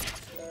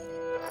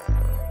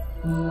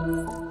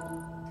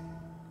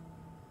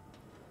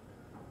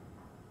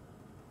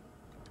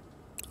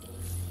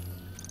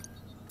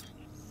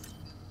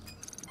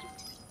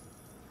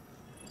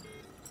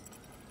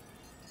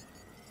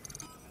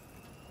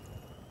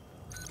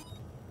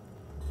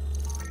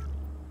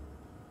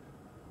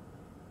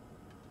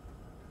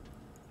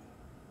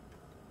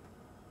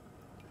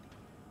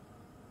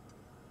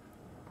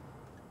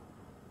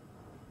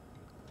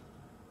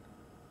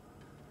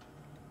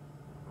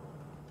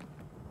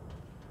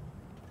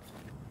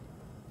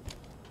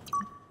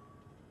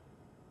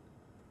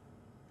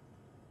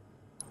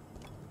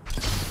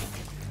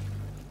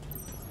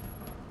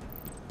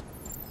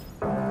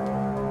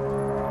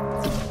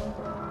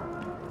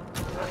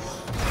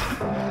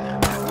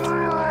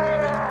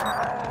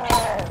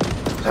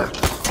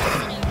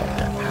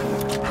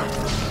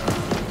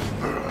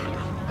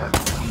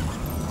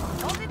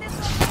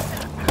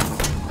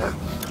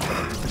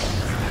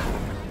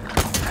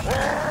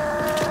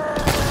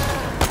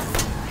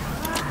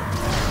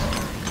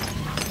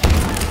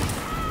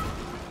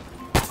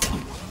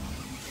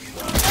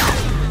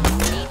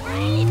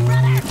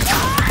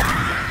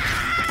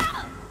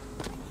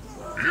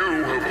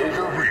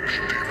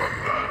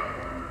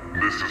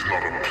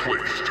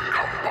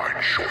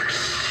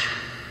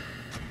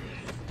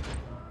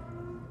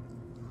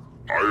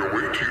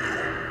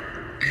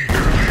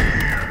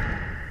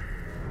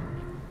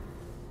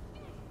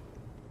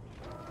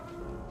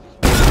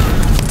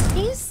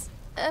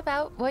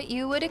 About what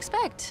you would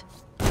expect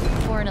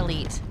for an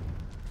elite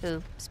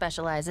who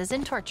specializes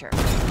in torture.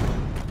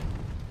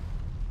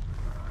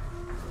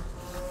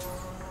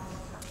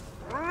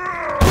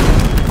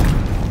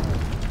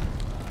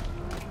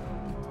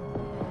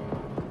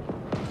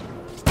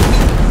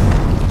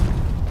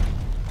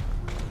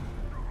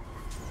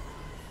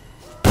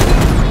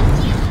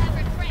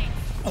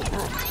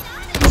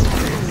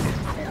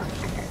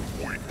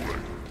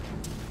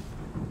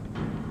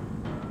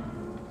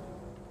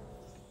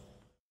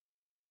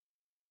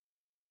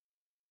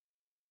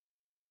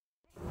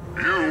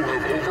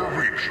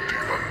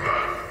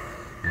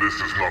 This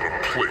is not a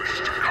place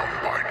to come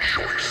by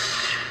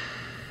choice.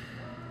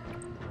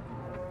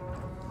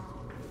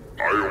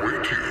 I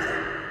await you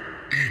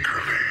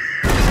eagerly.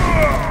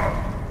 He's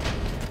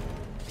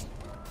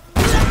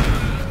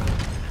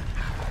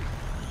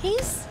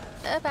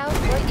about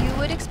what you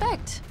would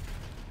expect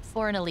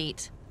for an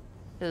elite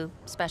who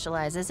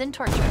specializes in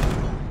torture.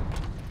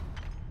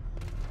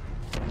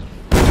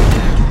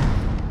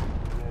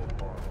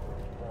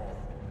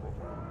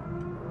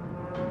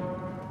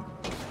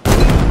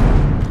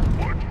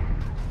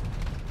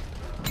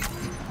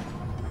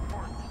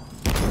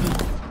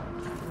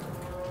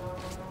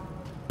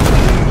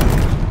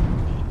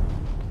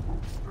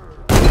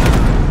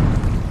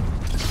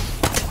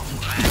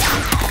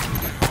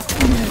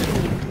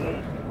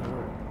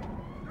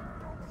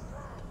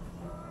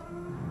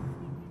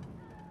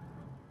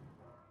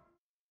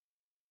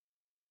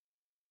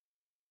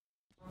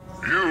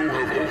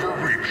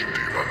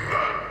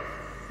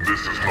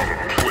 This is not a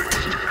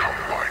place to come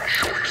by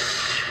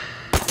choice.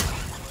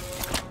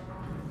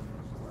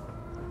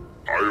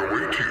 I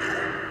await you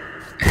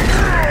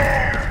eagerly.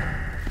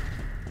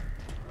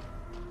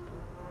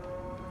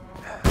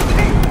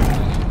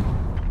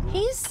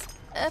 He's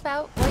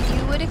about what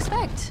you would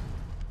expect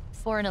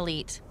for an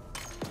elite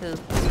who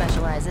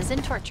specializes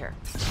in torture.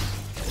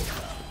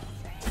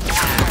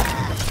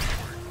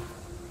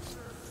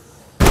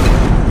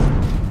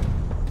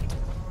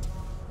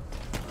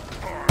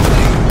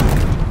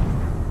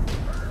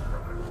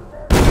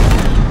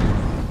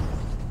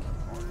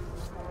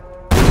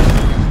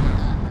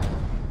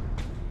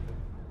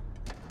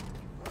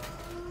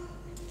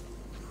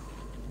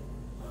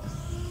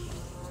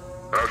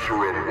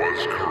 Asherim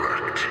was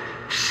correct.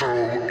 So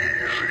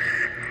easy.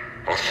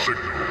 A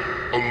signal,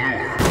 a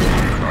lure,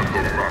 and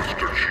the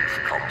Master Chief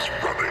comes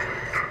running.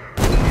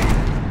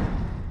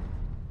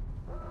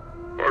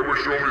 I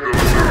wish only that I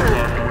had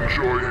time to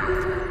enjoy you.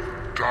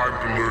 Time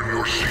to learn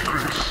your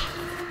secrets.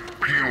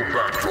 Peel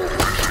back your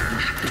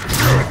visage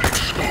and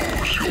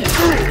expose your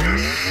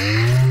weakness.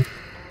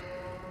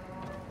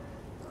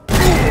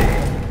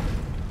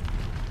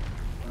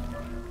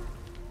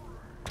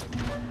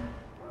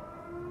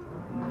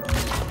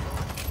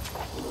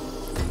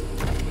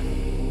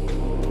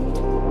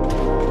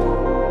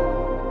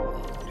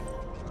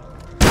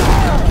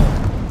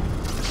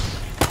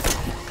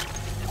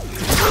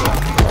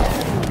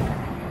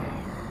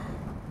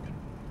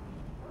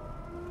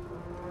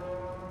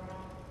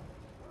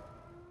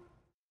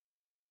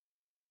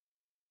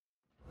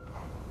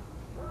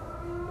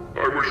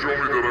 I wish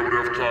only that I would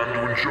have time to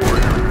enjoy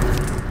you.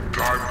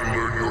 Time to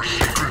learn your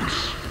secrets.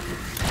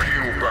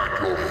 Peel back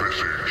your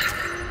visage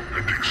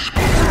and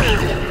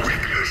expose your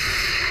weakness.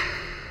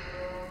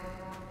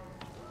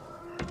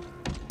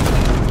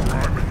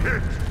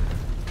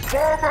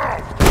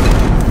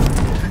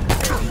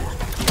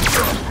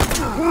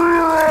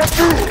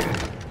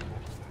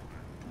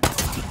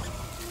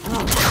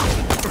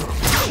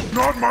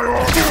 not my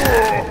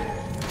order!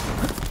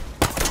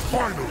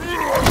 Finally!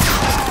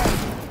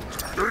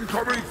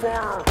 Incoming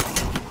fire!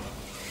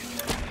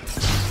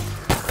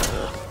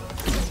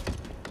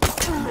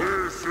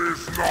 This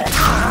is not...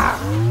 I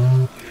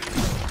am...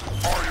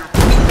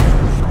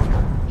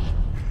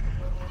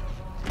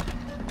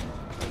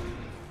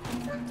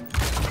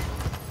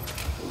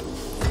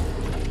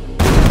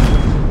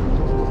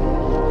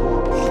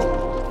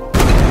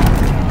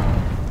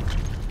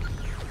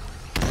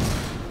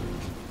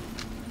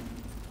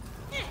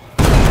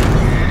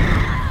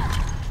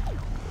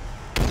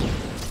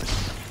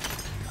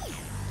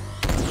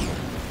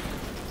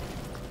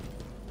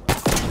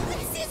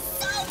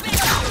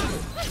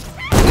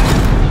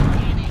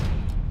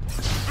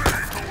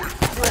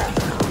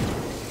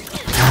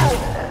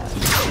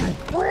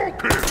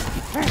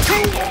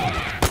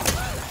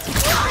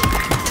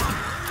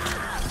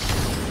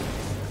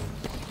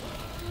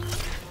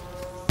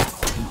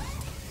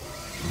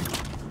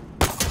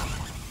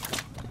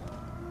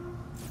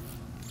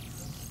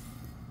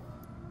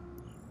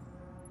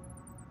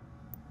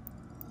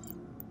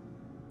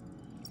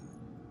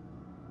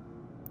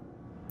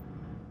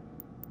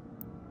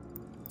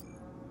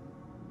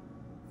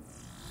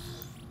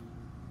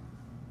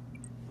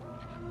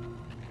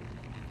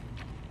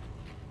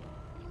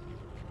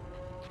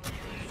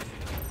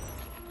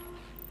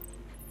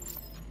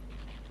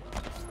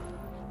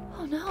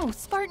 Oh no,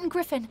 Spartan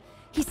Griffin.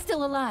 He's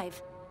still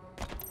alive.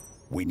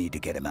 We need to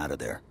get him out of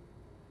there.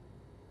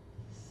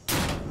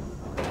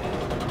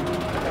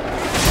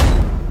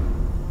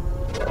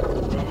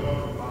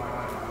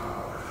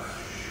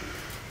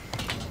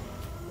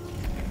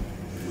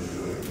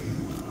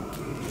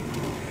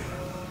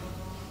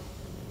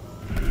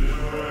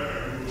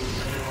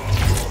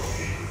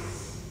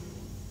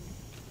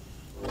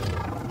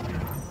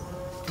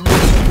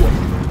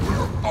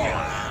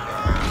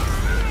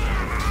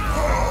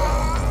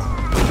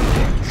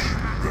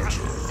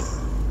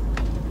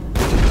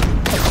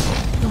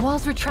 The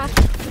walls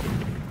retracted.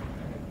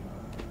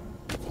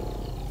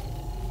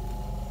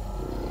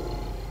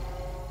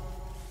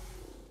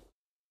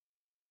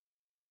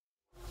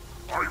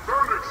 I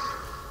vanish!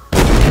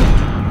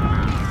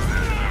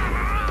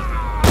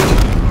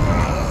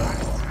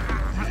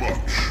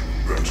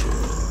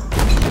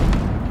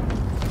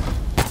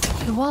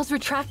 The walls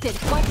retracted.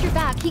 Watch your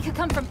back. He could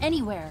come from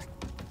anywhere.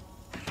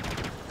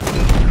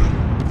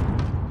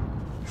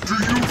 Do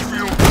you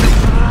feel...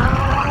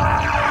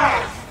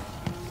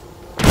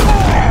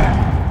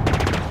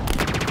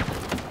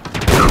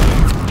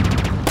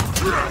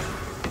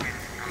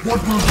 What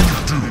will you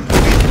do?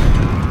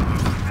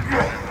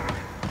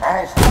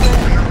 I'll throw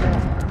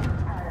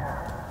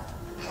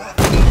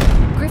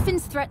you!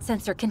 Griffin's threat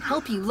sensor can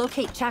help you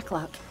locate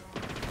Jacklock.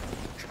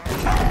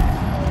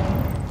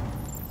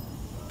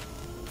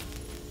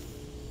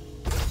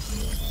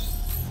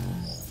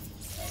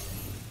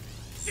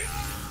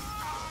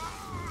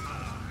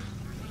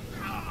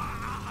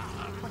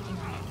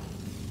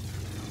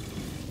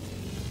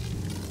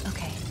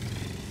 Okay,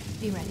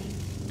 be ready.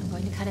 I'm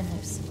going to cut him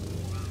loose.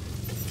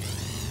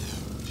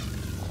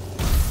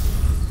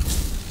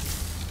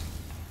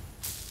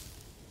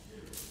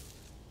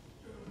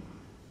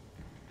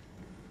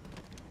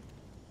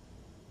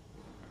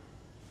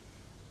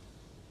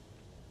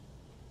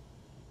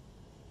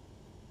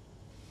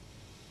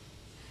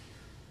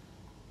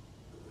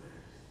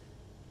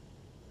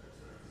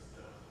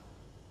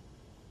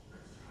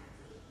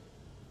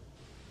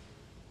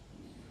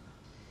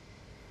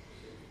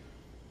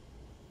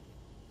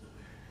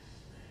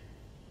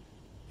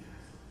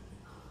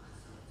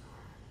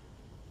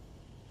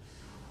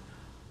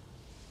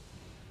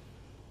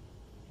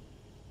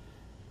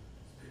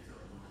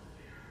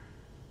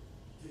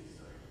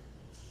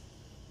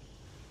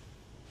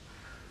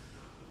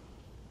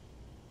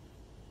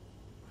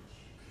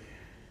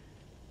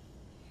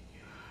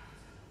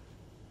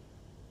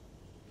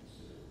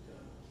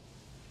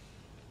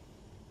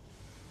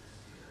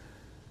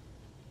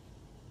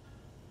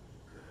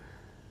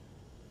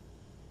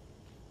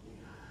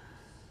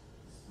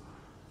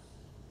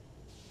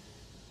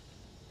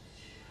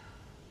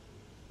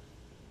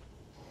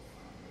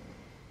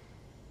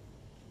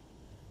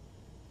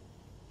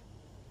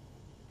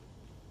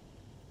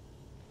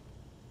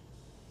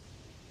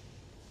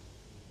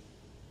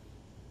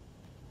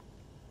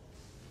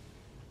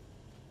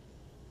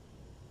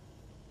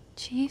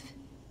 Chief?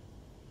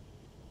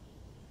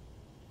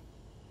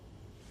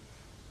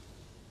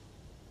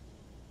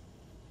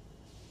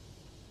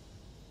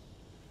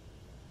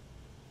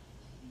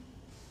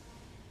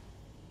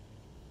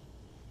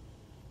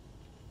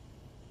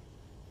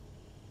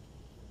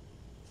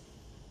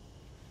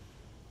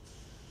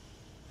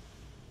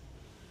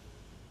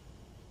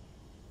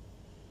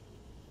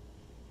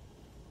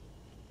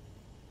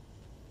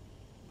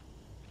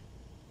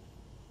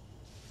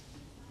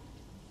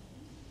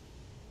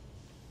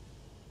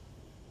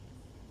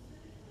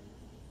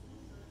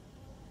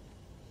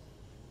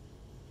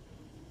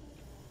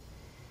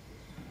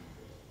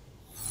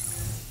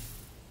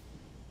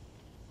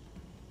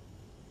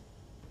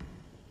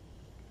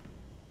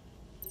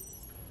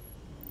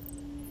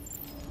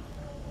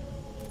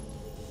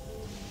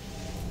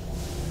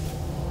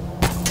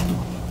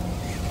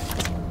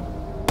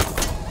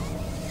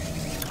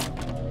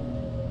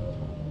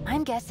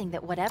 guessing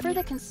that whatever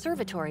the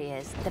conservatory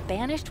is, the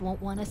Banished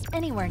won't want us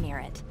anywhere near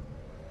it.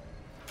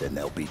 Then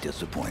they'll be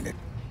disappointed.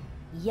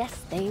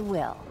 Yes, they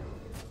will.